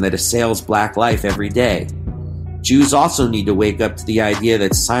racism that assails black life every day. Jews also need to wake up to the idea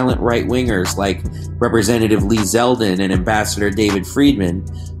that silent right-wingers like Representative Lee Zeldin and Ambassador David Friedman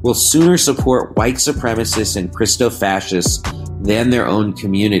will sooner support white supremacists and Christo-fascists than their own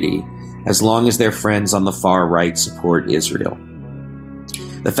community, as long as their friends on the far right support Israel.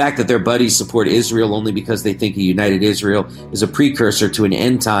 The fact that their buddies support Israel only because they think a united Israel is a precursor to an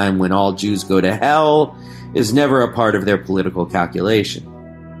end time when all Jews go to hell is never a part of their political calculation.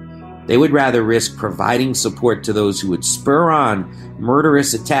 They would rather risk providing support to those who would spur on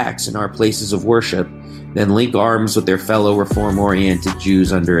murderous attacks in our places of worship than link arms with their fellow reform-oriented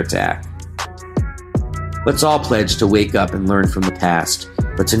Jews under attack. Let's all pledge to wake up and learn from the past,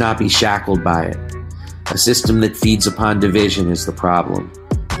 but to not be shackled by it. A system that feeds upon division is the problem.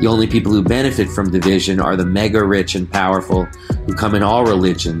 The only people who benefit from division are the mega-rich and powerful who come in all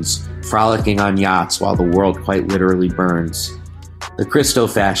religions, frolicking on yachts while the world quite literally burns. The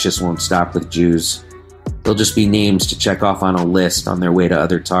Christo-fascists won't stop with Jews. They'll just be names to check off on a list on their way to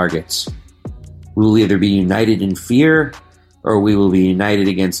other targets. We will either be united in fear, or we will be united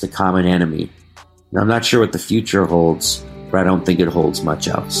against a common enemy. Now, I'm not sure what the future holds, but I don't think it holds much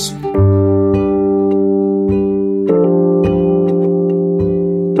else.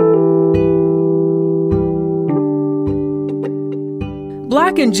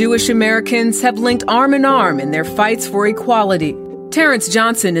 Black and Jewish Americans have linked arm in arm in their fights for equality. Terrence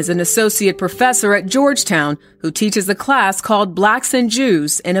Johnson is an associate professor at Georgetown who teaches a class called Blacks and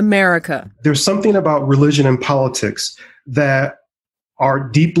Jews in America. There's something about religion and politics that are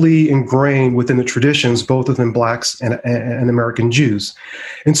deeply ingrained within the traditions, both within Blacks and American Jews.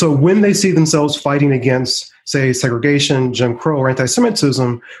 And so when they see themselves fighting against, say, segregation, Jim Crow, or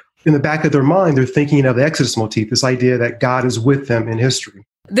anti-Semitism, in the back of their mind, they're thinking of the Exodus motif, this idea that God is with them in history.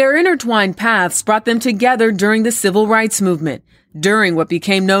 Their intertwined paths brought them together during the Civil Rights Movement. During what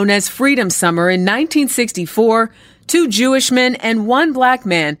became known as Freedom Summer in 1964, 2 Jewish men and 1 black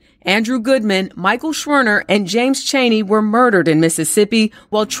man, Andrew Goodman, Michael Schwerner, and James Chaney, were murdered in Mississippi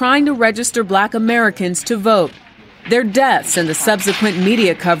while trying to register black Americans to vote. Their deaths and the subsequent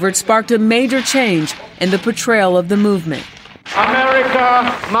media coverage sparked a major change in the portrayal of the movement.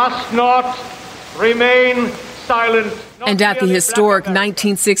 America must not remain silent. And at the historic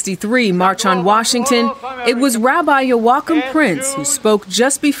 1963 March on Washington, it was Rabbi Joachim Prince who spoke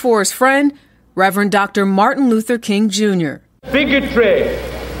just before his friend, Reverend Dr. Martin Luther King Jr. Bigotry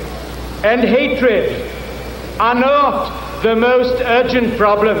and hatred are not the most urgent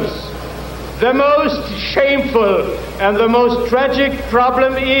problems. The most shameful and the most tragic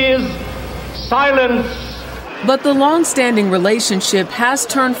problem is silence. But the long-standing relationship has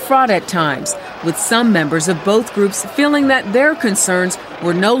turned fraught at times, with some members of both groups feeling that their concerns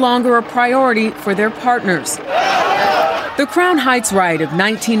were no longer a priority for their partners. The Crown Heights riot of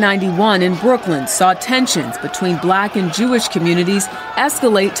 1991 in Brooklyn saw tensions between black and Jewish communities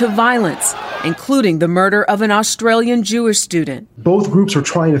escalate to violence, including the murder of an Australian Jewish student. Both groups are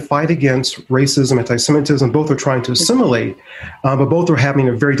trying to fight against racism, anti-Semitism. Both are trying to assimilate, but both are having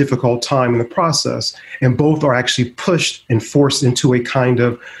a very difficult time in the process. And both are actually pushed and forced into a kind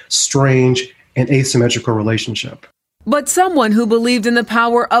of strange and asymmetrical relationship. But someone who believed in the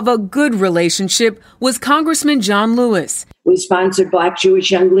power of a good relationship was Congressman John Lewis. We sponsored Black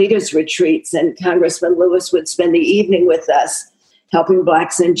Jewish Young Leaders retreats, and Congressman Lewis would spend the evening with us, helping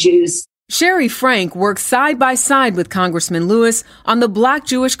Blacks and Jews. Sherry Frank worked side by side with Congressman Lewis on the Black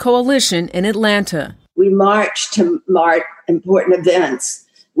Jewish Coalition in Atlanta. We marched to mark important events.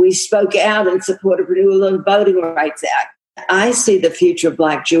 We spoke out in support of renewal of the Voting Rights Act. I see the future of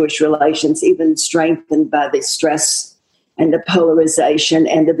Black-Jewish relations even strengthened by the stress and the polarization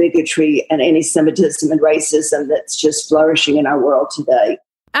and the bigotry and anti-Semitism and racism that's just flourishing in our world today.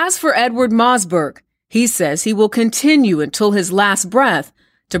 As for Edward Mosberg, he says he will continue until his last breath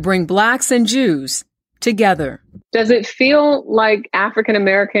to bring Blacks and Jews together. Does it feel like African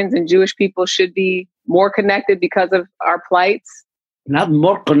Americans and Jewish people should be more connected because of our plights? Not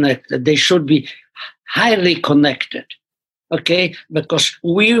more connected. They should be highly connected. Okay? Because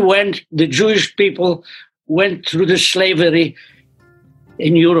the Jewish people went through the slavery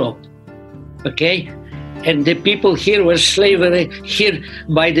in Europe. Okay? And the people here were slavery here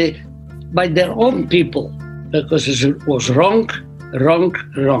by their own people. Because it was wrong.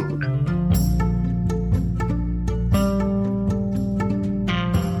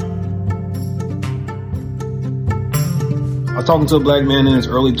 I was talking to a black man in his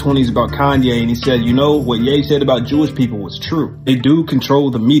early 20s about Kanye, and he said, you know, what Ye said about Jewish people was true. They do control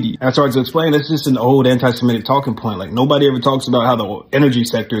the media. And I started to explain that's just an old anti-Semitic talking point. Like, nobody ever talks about how the energy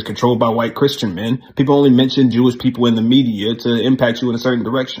sector is controlled by white Christian men. People only mention Jewish people in the media to impact you in a certain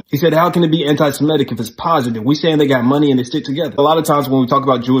direction. He said, how can it be anti-Semitic if it's positive? We saying they got money and they stick together. A lot of times when we talk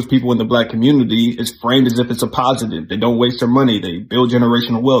about Jewish people in the black community, it's framed as if it's a positive. They don't waste their money. They build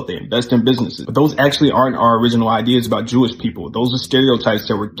generational wealth. They invest in businesses. But those actually aren't our original ideas about Jewish people. Those are stereotypes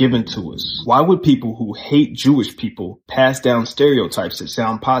that were given to us. Why would people who hate Jewish people pass down stereotypes that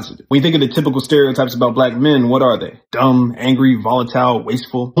sound positive? When you think of the typical stereotypes about black men, what are they? Dumb, angry, volatile,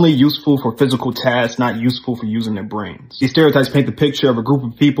 wasteful, only useful for physical tasks, not useful for using their brains. These stereotypes paint the picture of a group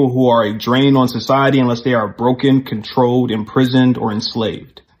of people who are a drain on society unless they are broken, controlled, imprisoned, or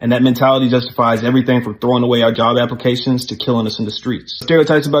enslaved. And that mentality justifies everything from throwing away our job applications to killing us in the streets.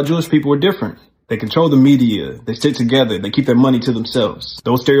 Stereotypes about Jewish people are different. They control the media, they stick together, they keep their money to themselves.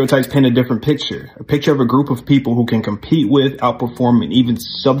 Those stereotypes paint a different picture. A picture of a group of people who can compete with, outperform, and even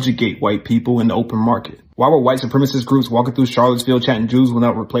subjugate white people in the open market. Why were white supremacist groups walking through Charlottesville chanting Jews will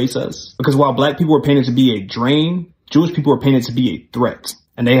not replace us? Because while black people were painted to be a drain, Jewish people were painted to be a threat.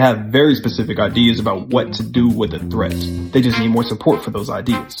 And they have very specific ideas about what to do with a threat. They just need more support for those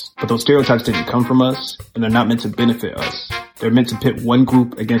ideas. But those stereotypes didn't come from us, and they're not meant to benefit us. They're meant to pit one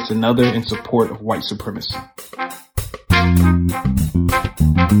group against another in support of white supremacy.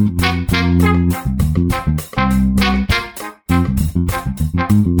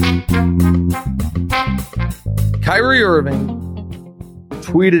 Kyrie Irving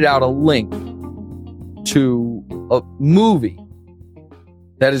tweeted out a link to a movie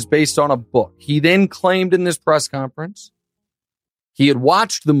that is based on a book. He then claimed in this press conference he had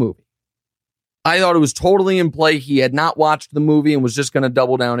watched the movie. I thought it was totally in play. He had not watched the movie and was just going to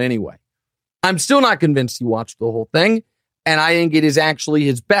double down anyway. I'm still not convinced he watched the whole thing. And I think it is actually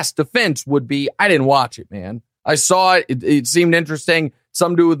his best defense would be, I didn't watch it, man. I saw it. It seemed interesting.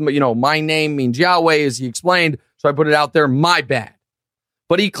 Some do with, my name means Yahweh, as he explained. So I put it out there. My bad.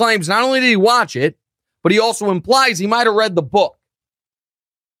 But he claims not only did he watch it, but he also implies he might have read the book.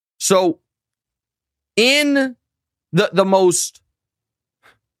 So in the most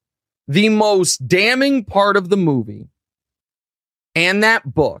damning part of the movie and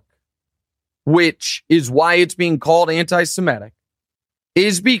that book, which is why it's being called anti-Semitic,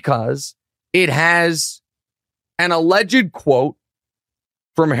 is because it has an alleged quote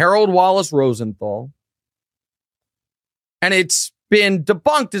from Harold Wallace Rosenthal, and it's been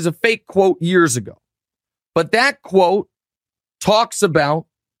debunked as a fake quote years ago. But that quote talks about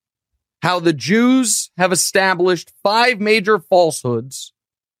how the Jews have established 5 major falsehoods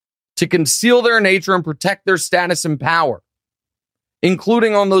to conceal their nature and protect their status and power.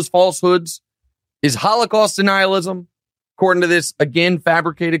 Including on those falsehoods is Holocaust denialism, according to this, again,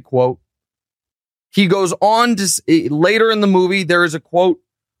 fabricated quote. He goes on to, later in the movie, there is a quote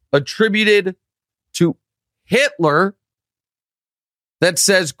attributed to Hitler that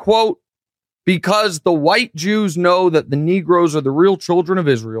says, quote, because the white Jews know that the Negroes are the real children of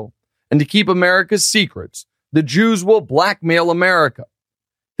Israel, and to keep America's secrets, the Jews will blackmail America.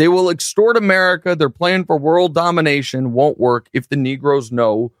 They will extort America. Their plan for world domination won't work if the Negroes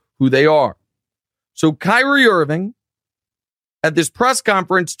know who they are. So Kyrie Irving, at this press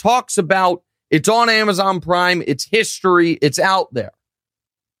conference, talks about it's on Amazon Prime, it's history, it's out there.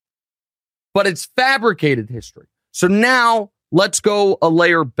 But it's fabricated history. So now let's go a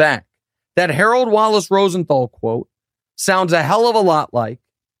layer back. That Harold Wallace Rosenthal quote sounds a hell of a lot like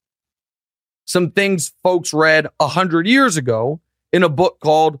some things folks read 100 years ago in a book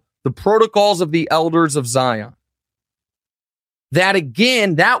called The Protocols of the Elders of Zion. That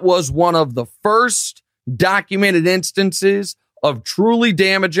again, that was one of the first documented instances of truly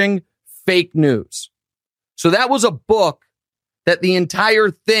damaging fake news. So that was a book that the entire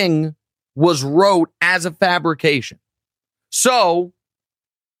thing was wrote as a fabrication. So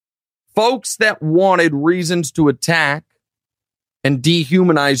folks that wanted reasons to attack and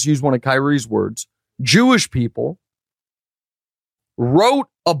dehumanize, use one of Kyrie's words, Jewish people, wrote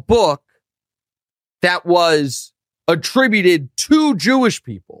a book that was attributed to Jewish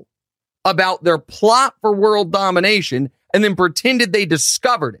people about their plot for world domination and then pretended they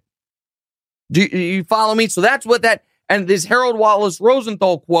discovered it. Do you follow me? So that's what that, and this Harold Wallace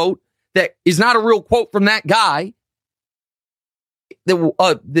Rosenthal quote that is not a real quote from that guy. And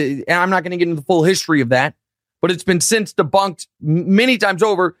I'm not going to get into the full history of that, but it's been since debunked many times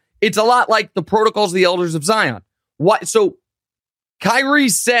over. It's a lot like the Protocols of the Elders of Zion. What? So Kyrie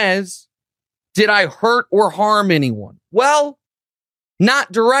says, did I hurt or harm anyone? Well,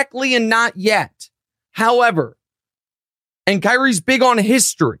 not directly and not yet. However, And Kyrie's big on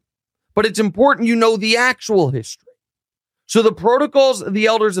history, but it's important you know the actual history. So the Protocols of the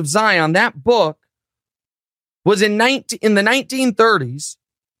Elders of Zion, that book was in the 1930s,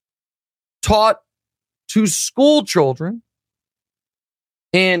 taught to school children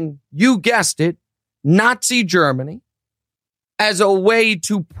in, you guessed it, Nazi Germany, as a way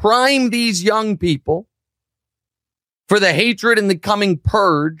to prime these young people for the hatred and the coming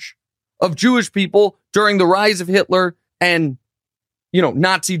purge of Jewish people during the rise of Hitler and,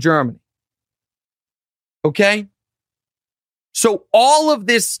 Nazi Germany. Okay? So all of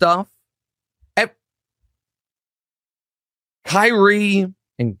this stuff, Kyrie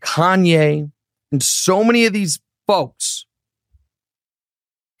and Kanye and so many of these folks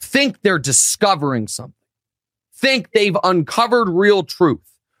think they're discovering something, think they've uncovered real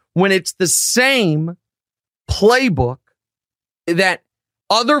truth, when it's the same playbook that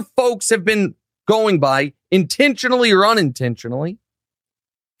other folks have been going by, intentionally or unintentionally,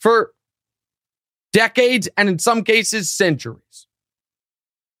 for decades and in some cases centuries.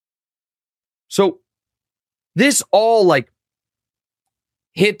 So this all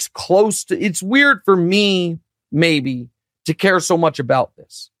hits close to, it's weird for me maybe to care so much about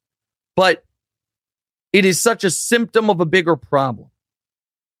this, but it is such a symptom of a bigger problem.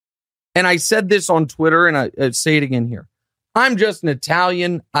 And I said this on Twitter, and I say it again here. I'm just an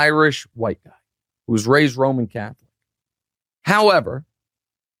Italian, Irish, white guy who was raised Roman Catholic. However,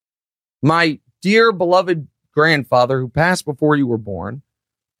 my dear beloved grandfather, who passed before you were born,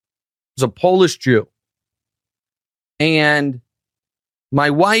 was a Polish Jew. And my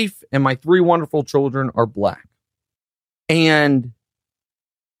wife and my 3 wonderful children are black. And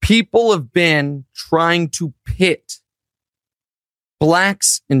people have been trying to pit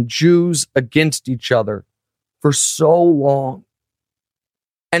blacks and Jews against each other for so long.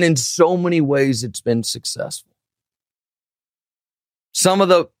 And in so many ways, it's been successful. Some of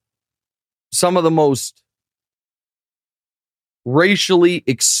the most racially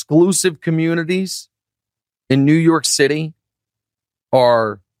exclusive communities in New York City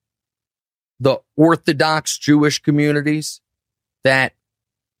are the Orthodox Jewish communities that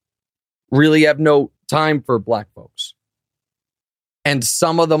really have no time for black folks. And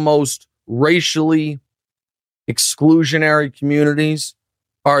some of the most racially exclusionary communities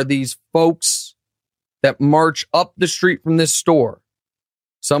are these folks that march up the street from this store.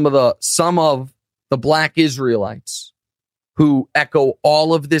 Some of the black Israelites who echo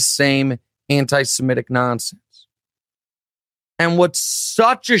all of this same anti-Semitic nonsense. And what's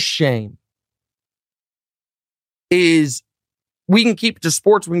such a shame is we can keep it to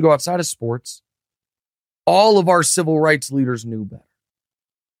sports, we can go outside of sports. All of our civil rights leaders knew better.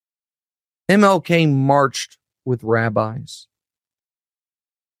 MLK marched with rabbis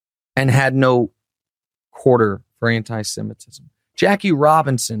and had no quarter for anti-Semitism. Jackie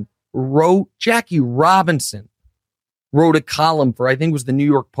Robinson wrote a column for, I think it was the New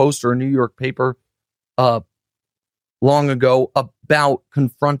York Post or a New York paper long ago about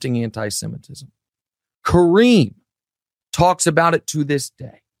confronting anti-Semitism. Kareem talks about it to this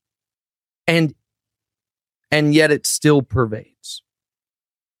day. And yet it still pervades.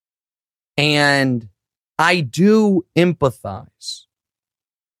 And I do empathize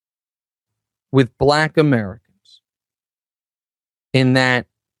with black Americans in that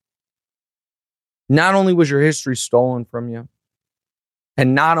not only was your history stolen from you,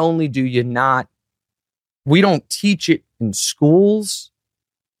 and not only we don't teach it in schools.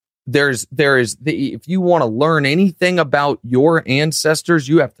 If you want to learn anything about your ancestors,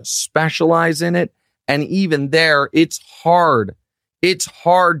 you have to specialize in it. And even there, it's hard. It's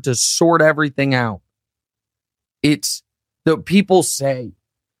hard to sort everything out. It's the people say,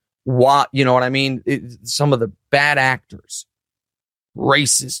 what, you know what I mean? Some of the bad actors,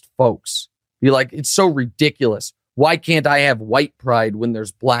 racist folks, be like, it's so ridiculous. Why can't I have white pride when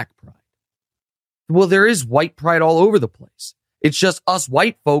there's black pride? Well, there is white pride all over the place. It's just us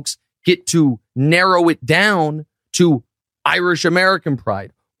white folks get to narrow it down to Irish American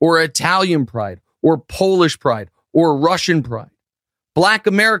pride or Italian pride or Polish pride or Russian pride. Black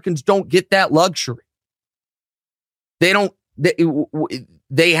Americans don't get that luxury.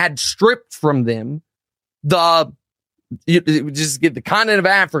 They had stripped from them just get the continent of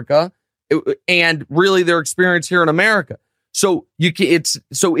Africa and really their experience here in America. So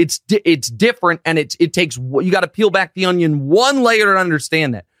it's different, and it takes, you got to peel back the onion one layer to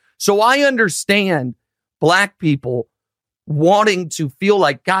understand that. So I understand black people wanting to feel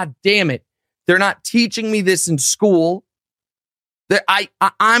like, God damn it, they're not teaching me this in school. That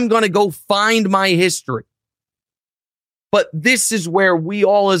I'm going to go find my history. But this is where we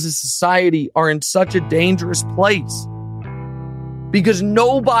all as a society are in such a dangerous place. because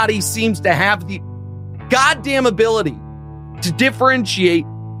nobody seems to have the goddamn ability to differentiate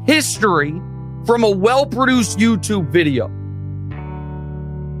history from a well-produced YouTube video.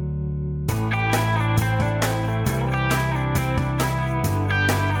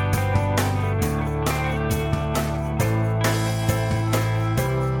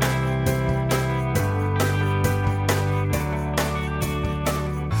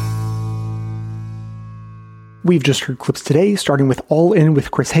 We've just heard clips today, starting with All In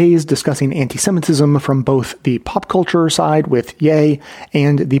with Chris Hayes discussing anti-Semitism from both the pop culture side with Ye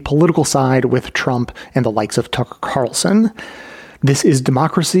and the political side with Trump and the likes of Tucker Carlson. This is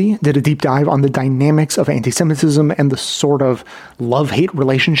Democracy did a deep dive on the dynamics of anti-Semitism and the sort of love-hate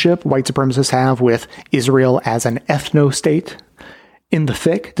relationship white supremacists have with Israel as an ethno-state. In the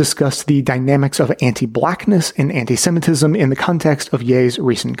Thick discussed the dynamics of anti-blackness and anti-Semitism in the context of Ye's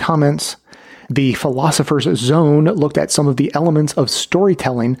recent comments. The Philosopher's Zone looked at some of the elements of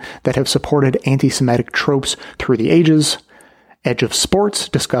storytelling that have supported anti-Semitic tropes through the ages. Edge of Sports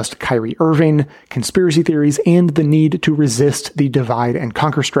discussed Kyrie Irving, conspiracy theories, and the need to resist the divide and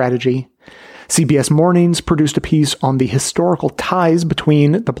conquer strategy. CBS Mornings produced a piece on the historical ties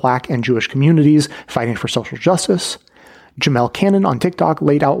between the Black and Jewish communities fighting for social justice. Jamel Cannon on TikTok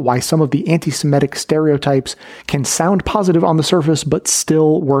laid out why some of the anti-Semitic stereotypes can sound positive on the surface but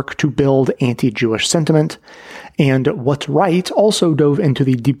still work to build anti-Jewish sentiment. And What's Right also dove into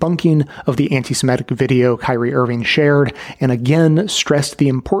the debunking of the anti-Semitic video Kyrie Irving shared, and again stressed the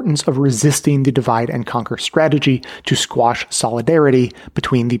importance of resisting the divide and conquer strategy to squash solidarity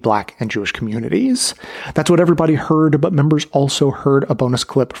between the Black and Jewish communities. That's what everybody heard, but members also heard a bonus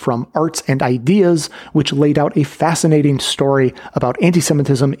clip from Arts and Ideas, which laid out a fascinating story about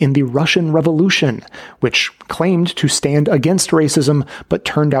anti-Semitism in the Russian Revolution, which claimed to stand against racism, but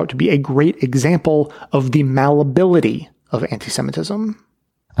turned out to be a great example of the malleability of anti-Semitism.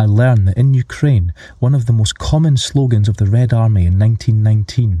 I learned that in Ukraine, one of the most common slogans of the Red Army in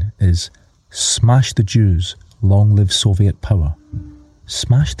 1919 is, "Smash the Jews, long live Soviet power."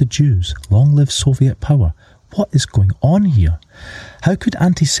 Smash the Jews, long live Soviet power. What is going on here? How could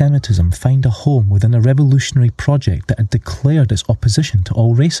anti-Semitism find a home within a revolutionary project that had declared its opposition to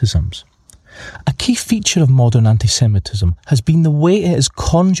all racisms? A key feature of modern anti-Semitism has been the way it has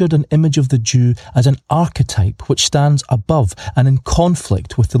conjured an image of the Jew as an archetype which stands above and in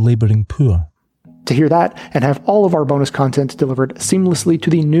conflict with the labouring poor. To hear that and have all of our bonus content delivered seamlessly to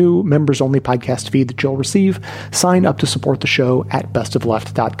the new members-only podcast feed that you'll receive, sign up to support the show at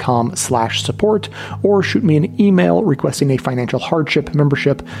bestofleft.com/support or shoot me an email requesting a financial hardship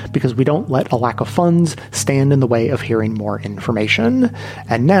membership because we don't let a lack of funds stand in the way of hearing more information.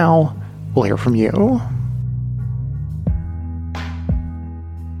 And now, we'll hear from you.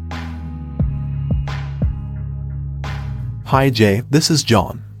 Hi Jay, this is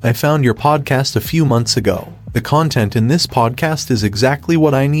John. I found your podcast a few months ago. The content in this podcast is exactly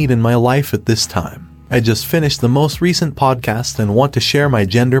what I need in my life at this time. I just finished the most recent podcast and want to share my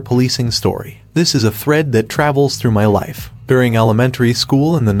gender policing story. This is a thread that travels through my life. During elementary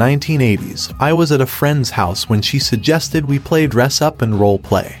school in the 1980s, I was at a friend's house when she suggested we play dress up and role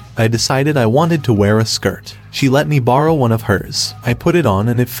play. I decided I wanted to wear a skirt. She let me borrow one of hers. I put it on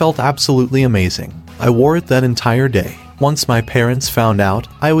and it felt absolutely amazing. I wore it that entire day. Once my parents found out,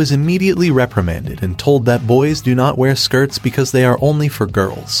 I was immediately reprimanded and told that boys do not wear skirts because they are only for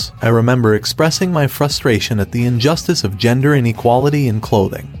girls. I remember expressing my frustration at the injustice of gender inequality in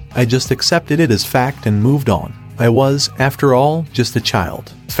clothing. I just accepted it as fact and moved on. I was, after all, just a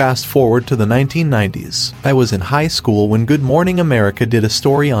child. Fast forward to the 1990s. I was in high school when Good Morning America did a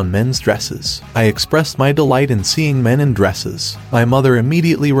story on men's dresses. I expressed my delight in seeing men in dresses. My mother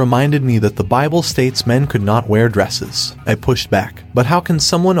immediately reminded me that the Bible states men could not wear dresses. I pushed back. But how can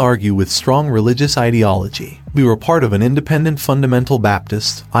someone argue with strong religious ideology? We were part of an independent fundamental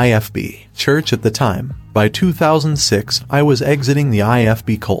Baptist, IFB, church at the time. By 2006, I was exiting the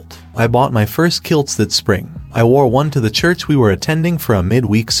IFB cult. I bought my first kilts that spring. I wore one to the church we were attending for a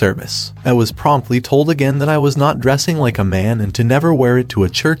midweek service. I was promptly told again that I was not dressing like a man and to never wear it to a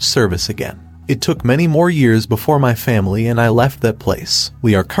church service again. It took many more years before my family and I left that place.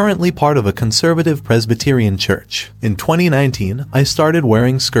 We are currently part of a conservative Presbyterian church. In 2019, I started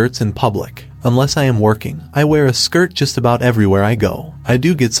wearing skirts in public. Unless I am working, I wear a skirt just about everywhere I go. I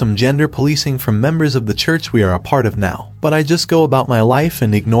do get some gender policing from members of the church we are a part of now, but I just go about my life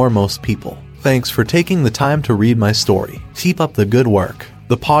and ignore most people. Thanks for taking the time to read my story. Keep up the good work.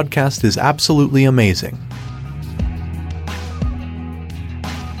 The podcast is absolutely amazing.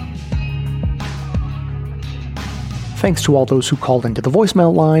 Thanks to all those who called into the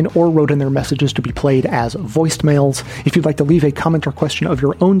voicemail line or wrote in their messages to be played as voiced mails. If you'd like to leave a comment or question of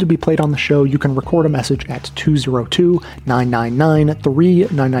your own to be played on the show, you can record a message at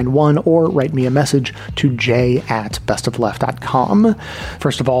 202-999-3991 or write me a message to j@bestofleft.com.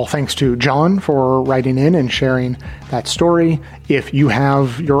 First of all, thanks to John for writing in and sharing that story. If you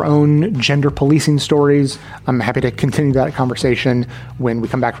have your own gender policing stories, I'm happy to continue that conversation when we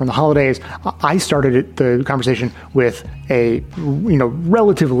come back from the holidays. I started the conversation with a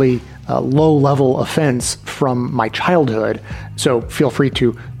relatively low-level offense from my childhood. So feel free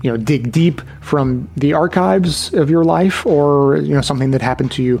to dig deep from the archives of your life, or something that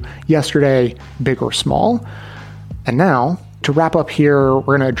happened to you yesterday, big or small. And now, to wrap up here,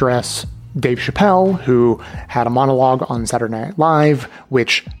 we're going to address Dave Chapelle, who had a monologue on Saturday Night Live,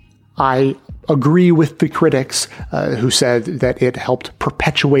 which I agree with the critics who said that it helped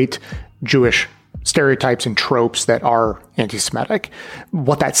perpetuate Jewish stereotypes and tropes that are anti-Semitic.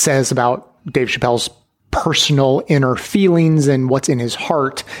 What that says about Dave Chappelle's personal inner feelings and what's in his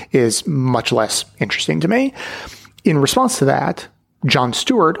heart is much less interesting to me. In response to that, Jon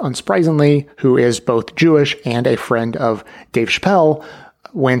Stewart, unsurprisingly, who is both Jewish and a friend of Dave Chappelle,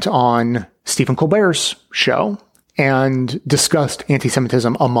 went on Stephen Colbert's show and discussed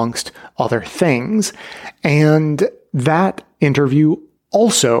anti-Semitism amongst other things. And that interview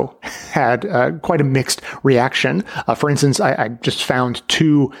also had quite a mixed reaction. For instance, I just found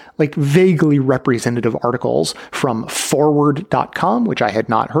two vaguely representative articles from forward.com, which I had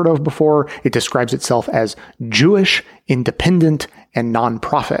not heard of before. It describes itself as Jewish, independent, and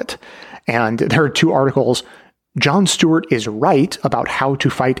nonprofit. And there are two articles. Jon Stewart is right about how to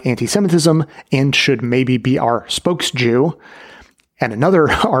fight anti-Semitism and should maybe be our spokes-Jew. And another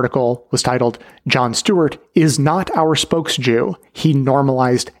article was titled, Jon Stewart is not our spokes-Jew. He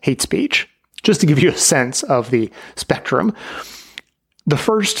normalized hate speech. Just to give you a sense of the spectrum. The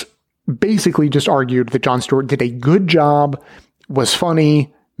first basically just argued that Jon Stewart did a good job, was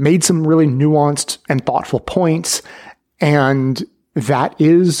funny, made some really nuanced and thoughtful points, and that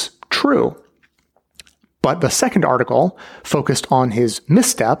is true. But the second article focused on his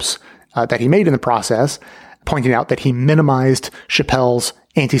missteps that he made in the process, pointing out that he minimized Chappelle's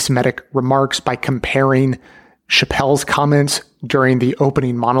anti-Semitic remarks by comparing Chappelle's comments during the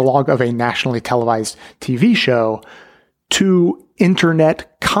opening monologue of a nationally televised TV show to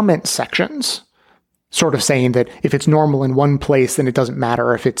internet comment sections, sort of saying that if it's normal in one place, then it doesn't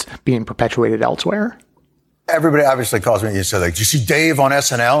matter if it's being perpetuated elsewhere. Everybody obviously calls me and says, did you see Dave on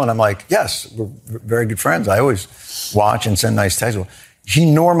SNL? And I'm like, yes, we're very good friends. I always watch and send nice texts. He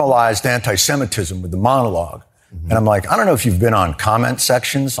normalized anti-Semitism with the monologue. Mm-hmm. And I'm like, I don't know if you've been on comment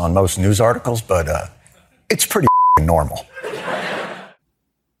sections on most news articles, but it's pretty normal.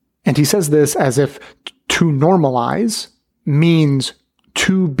 And he says this as if to normalize means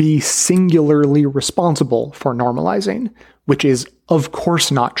to be singularly responsible for normalizing, which is of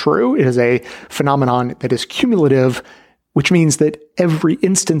course not true. It is a phenomenon that is cumulative, which means that every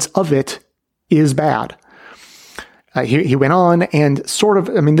instance of it is bad. He went on and this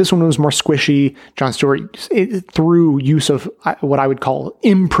one was more squishy. Jon Stewart, through use of what I would call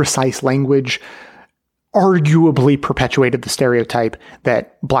imprecise language, arguably perpetuated the stereotype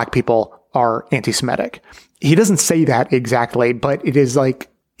that black people are anti-Semitic. He doesn't say that exactly, but it is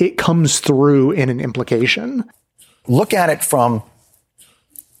it comes through in an implication. Look at it from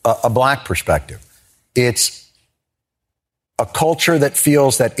a black perspective. It's a culture that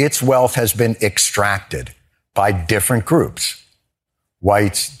feels that its wealth has been extracted by different groups,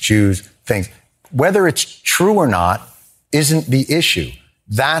 whites, Jews, things. Whether it's true or not isn't the issue.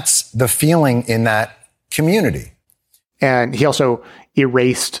 That's the feeling in that community. And he also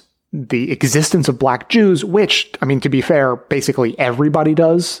erased the existence of black Jews, which, to be fair, basically everybody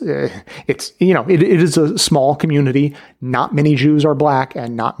does. It is a small community. Not many Jews are black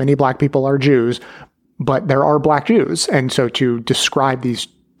and not many black people are Jews, but there are black Jews. And so to describe these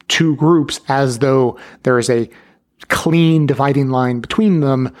two groups as though there is a clean dividing line between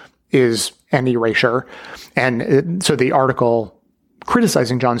them is an erasure. And so the article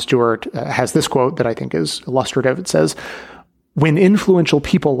criticizing Jon Stewart has this quote that I think is illustrative. It says, "When influential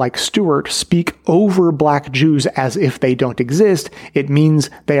people like Stewart speak over black Jews as if they don't exist, it means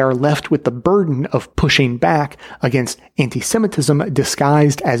they are left with the burden of pushing back against anti-Semitism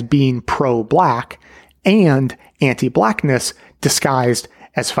disguised as being pro-black and anti-blackness disguised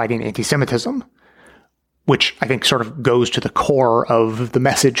as fighting anti-Semitism," which I think sort of goes to the core of the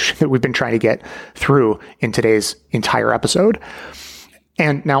message that we've been trying to get through in today's entire episode.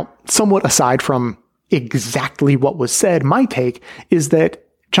 And now, somewhat aside from exactly what was said, my take is that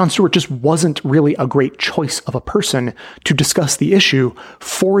Jon Stewart just wasn't really a great choice of a person to discuss the issue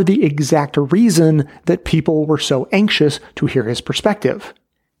for the exact reason that people were so anxious to hear his perspective.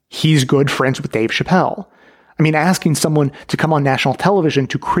 He's good friends with Dave Chapelle. I mean, asking someone to come on national television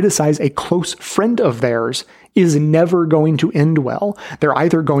to criticize a close friend of theirs is never going to end well. They're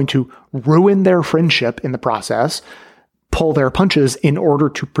either going to ruin their friendship in the process, pull their punches in order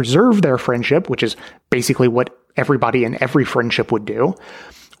to preserve their friendship, which is basically what everybody in every friendship would do,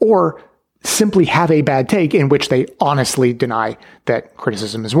 or simply have a bad take in which they honestly deny that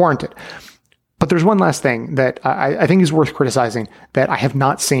criticism is warranted. But there's one last thing that I think is worth criticizing that I have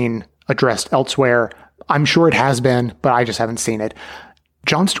not seen addressed elsewhere. I'm sure it has been, but I just haven't seen it.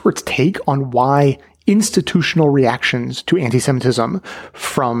 Jon Stewart's take on why institutional reactions to anti-Semitism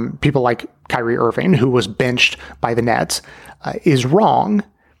from people like Kyrie Irving, who was benched by the Nets, is wrong,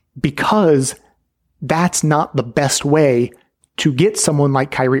 because that's not the best way to get someone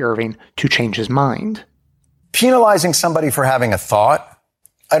like Kyrie Irving to change his mind. Penalizing somebody for having a thought,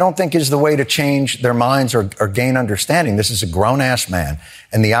 I don't think is the way to change their minds or gain understanding. This is a grown-ass man.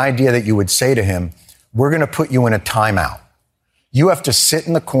 And the idea that you would say to him, we're going to put you in a timeout. You have to sit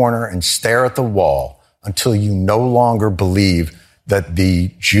in the corner and stare at the wall until you no longer believe that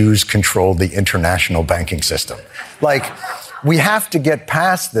the Jews control the international banking system. Like, we have to get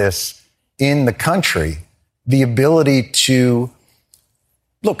past this in the country. The ability to,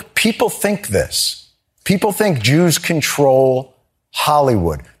 look, people think this. People think Jews control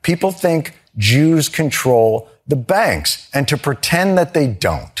Hollywood. People think Jews control the banks. And to pretend that they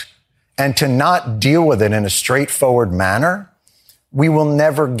don't, and to not deal with it in a straightforward manner, we will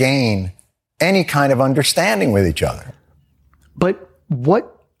never gain any kind of understanding with each other. But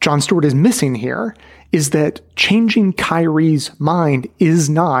what Jon Stewart is missing here is that changing Kyrie's mind is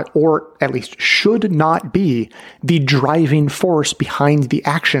not, or at least should not be, the driving force behind the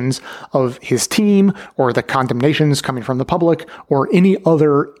actions of his team or the condemnations coming from the public or any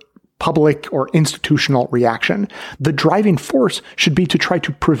other public or institutional reaction. The driving force should be to try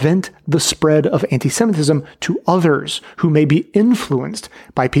to prevent the spread of anti-Semitism to others who may be influenced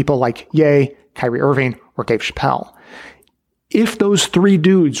by people like Ye, Kyrie Irving, or Dave Chapelle. If those three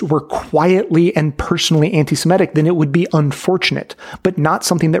dudes were quietly and personally anti-Semitic, then it would be unfortunate, but not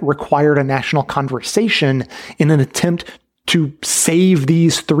something that required a national conversation in an attempt to save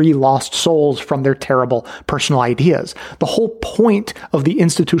these three lost souls from their terrible personal ideas. The whole point of the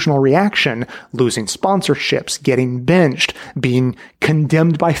institutional reaction, losing sponsorships, getting benched, being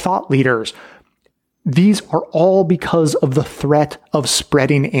condemned by thought leaders, these are all because of the threat of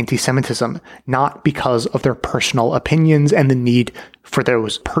spreading anti-Semitism, not because of their personal opinions and the need for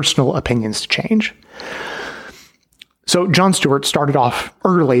those personal opinions to change. So Jon Stewart started off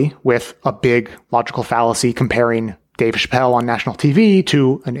early with a big logical fallacy comparing Dave Chapelle on national TV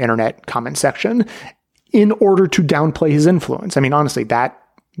to an internet comment section in order to downplay his influence. I mean, honestly, that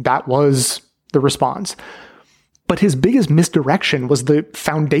was the response. But his biggest misdirection was the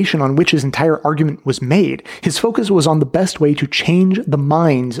foundation on which his entire argument was made. His focus was on the best way to change the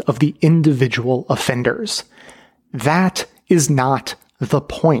minds of the individual offenders. That is not the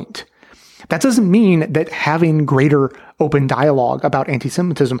point. That doesn't mean that having greater open dialogue about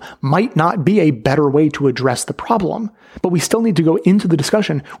anti-Semitism might not be a better way to address the problem, but we still need to go into the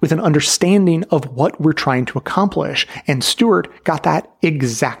discussion with an understanding of what we're trying to accomplish, and Stewart got that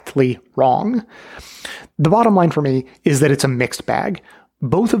exactly wrong. The bottom line for me is that it's a mixed bag.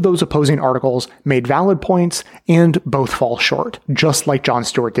 Both of those opposing articles made valid points, and both fall short, just like Jon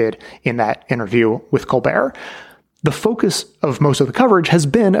Stewart did in that interview with Colbert. The focus of most of the coverage has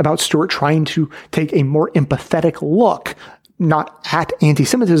been about Stewart trying to take a more empathetic look, not at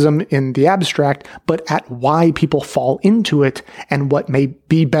anti-Semitism in the abstract, but at why people fall into it and what may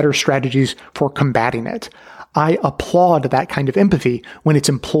be better strategies for combating it. I applaud that kind of empathy when it's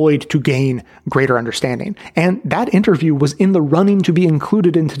employed to gain greater understanding. And that interview was in the running to be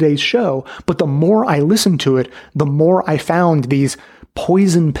included in today's show, but the more I listened to it, the more I found these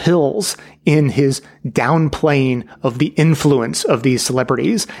poison pills in his downplaying of the influence of these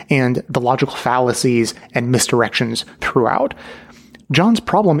celebrities and the logical fallacies and misdirections throughout. Jon's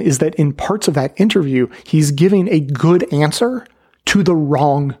problem is that in parts of that interview, he's giving a good answer to the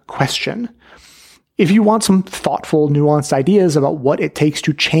wrong question. If you want some thoughtful, nuanced ideas about what it takes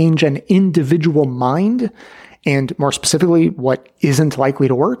to change an individual mind, and more specifically, what isn't likely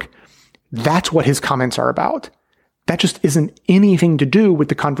to work, that's what his comments are about. That just isn't anything to do with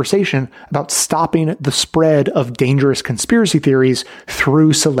the conversation about stopping the spread of dangerous conspiracy theories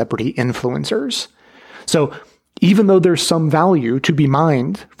through celebrity influencers. So even though there's some value to be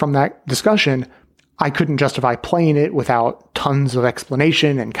mined from that discussion, I couldn't justify playing it without tons of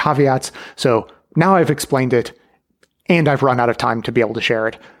explanation and caveats, so now I've explained it, and I've run out of time to be able to share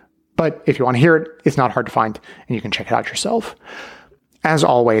it. But if you want to hear it, it's not hard to find, and you can check it out yourself. As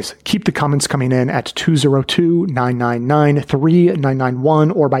always, keep the comments coming in at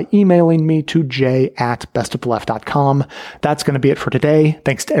 202-999-3991 or by emailing me to j@bestofleft.com. That's going to be it for today.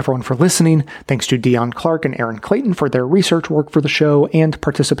 Thanks to everyone for listening. Thanks to Dion Clark and Aaron Clayton for their research work for the show and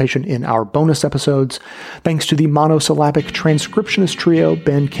participation in our bonus episodes. Thanks to the monosyllabic transcriptionist trio,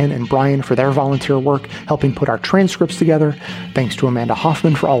 Ben, Ken, and Brian, for their volunteer work helping put our transcripts together. Thanks to Amanda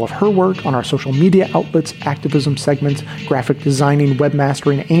Hoffman for all of her work on our social media outlets, activism segments, graphic designing, webmastering,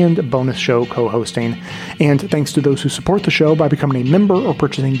 and bonus show co-hosting. And thanks to those who support the show by becoming a member or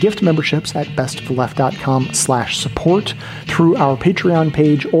purchasing gift memberships at bestofleft.com/support through our Patreon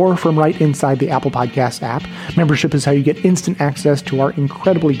page or from right inside the Apple Podcasts app. Membership is how you get instant access to our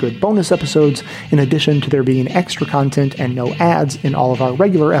incredibly good bonus episodes, in addition to there being extra content and no ads in all of our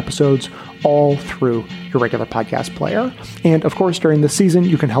regular episodes, all through your regular podcast player. And of course, during the season,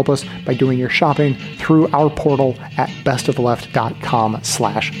 you can help us by doing your shopping through our portal at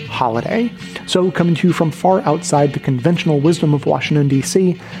bestofleft.com/holiday. So coming to you from far outside the conventional wisdom of Washington,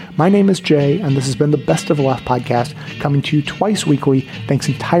 D.C., my name is Jay, and this has been the Best of the Left podcast, coming to you twice weekly, thanks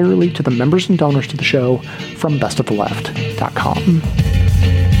entirely to the members and donors to the show from bestoftheleft.com.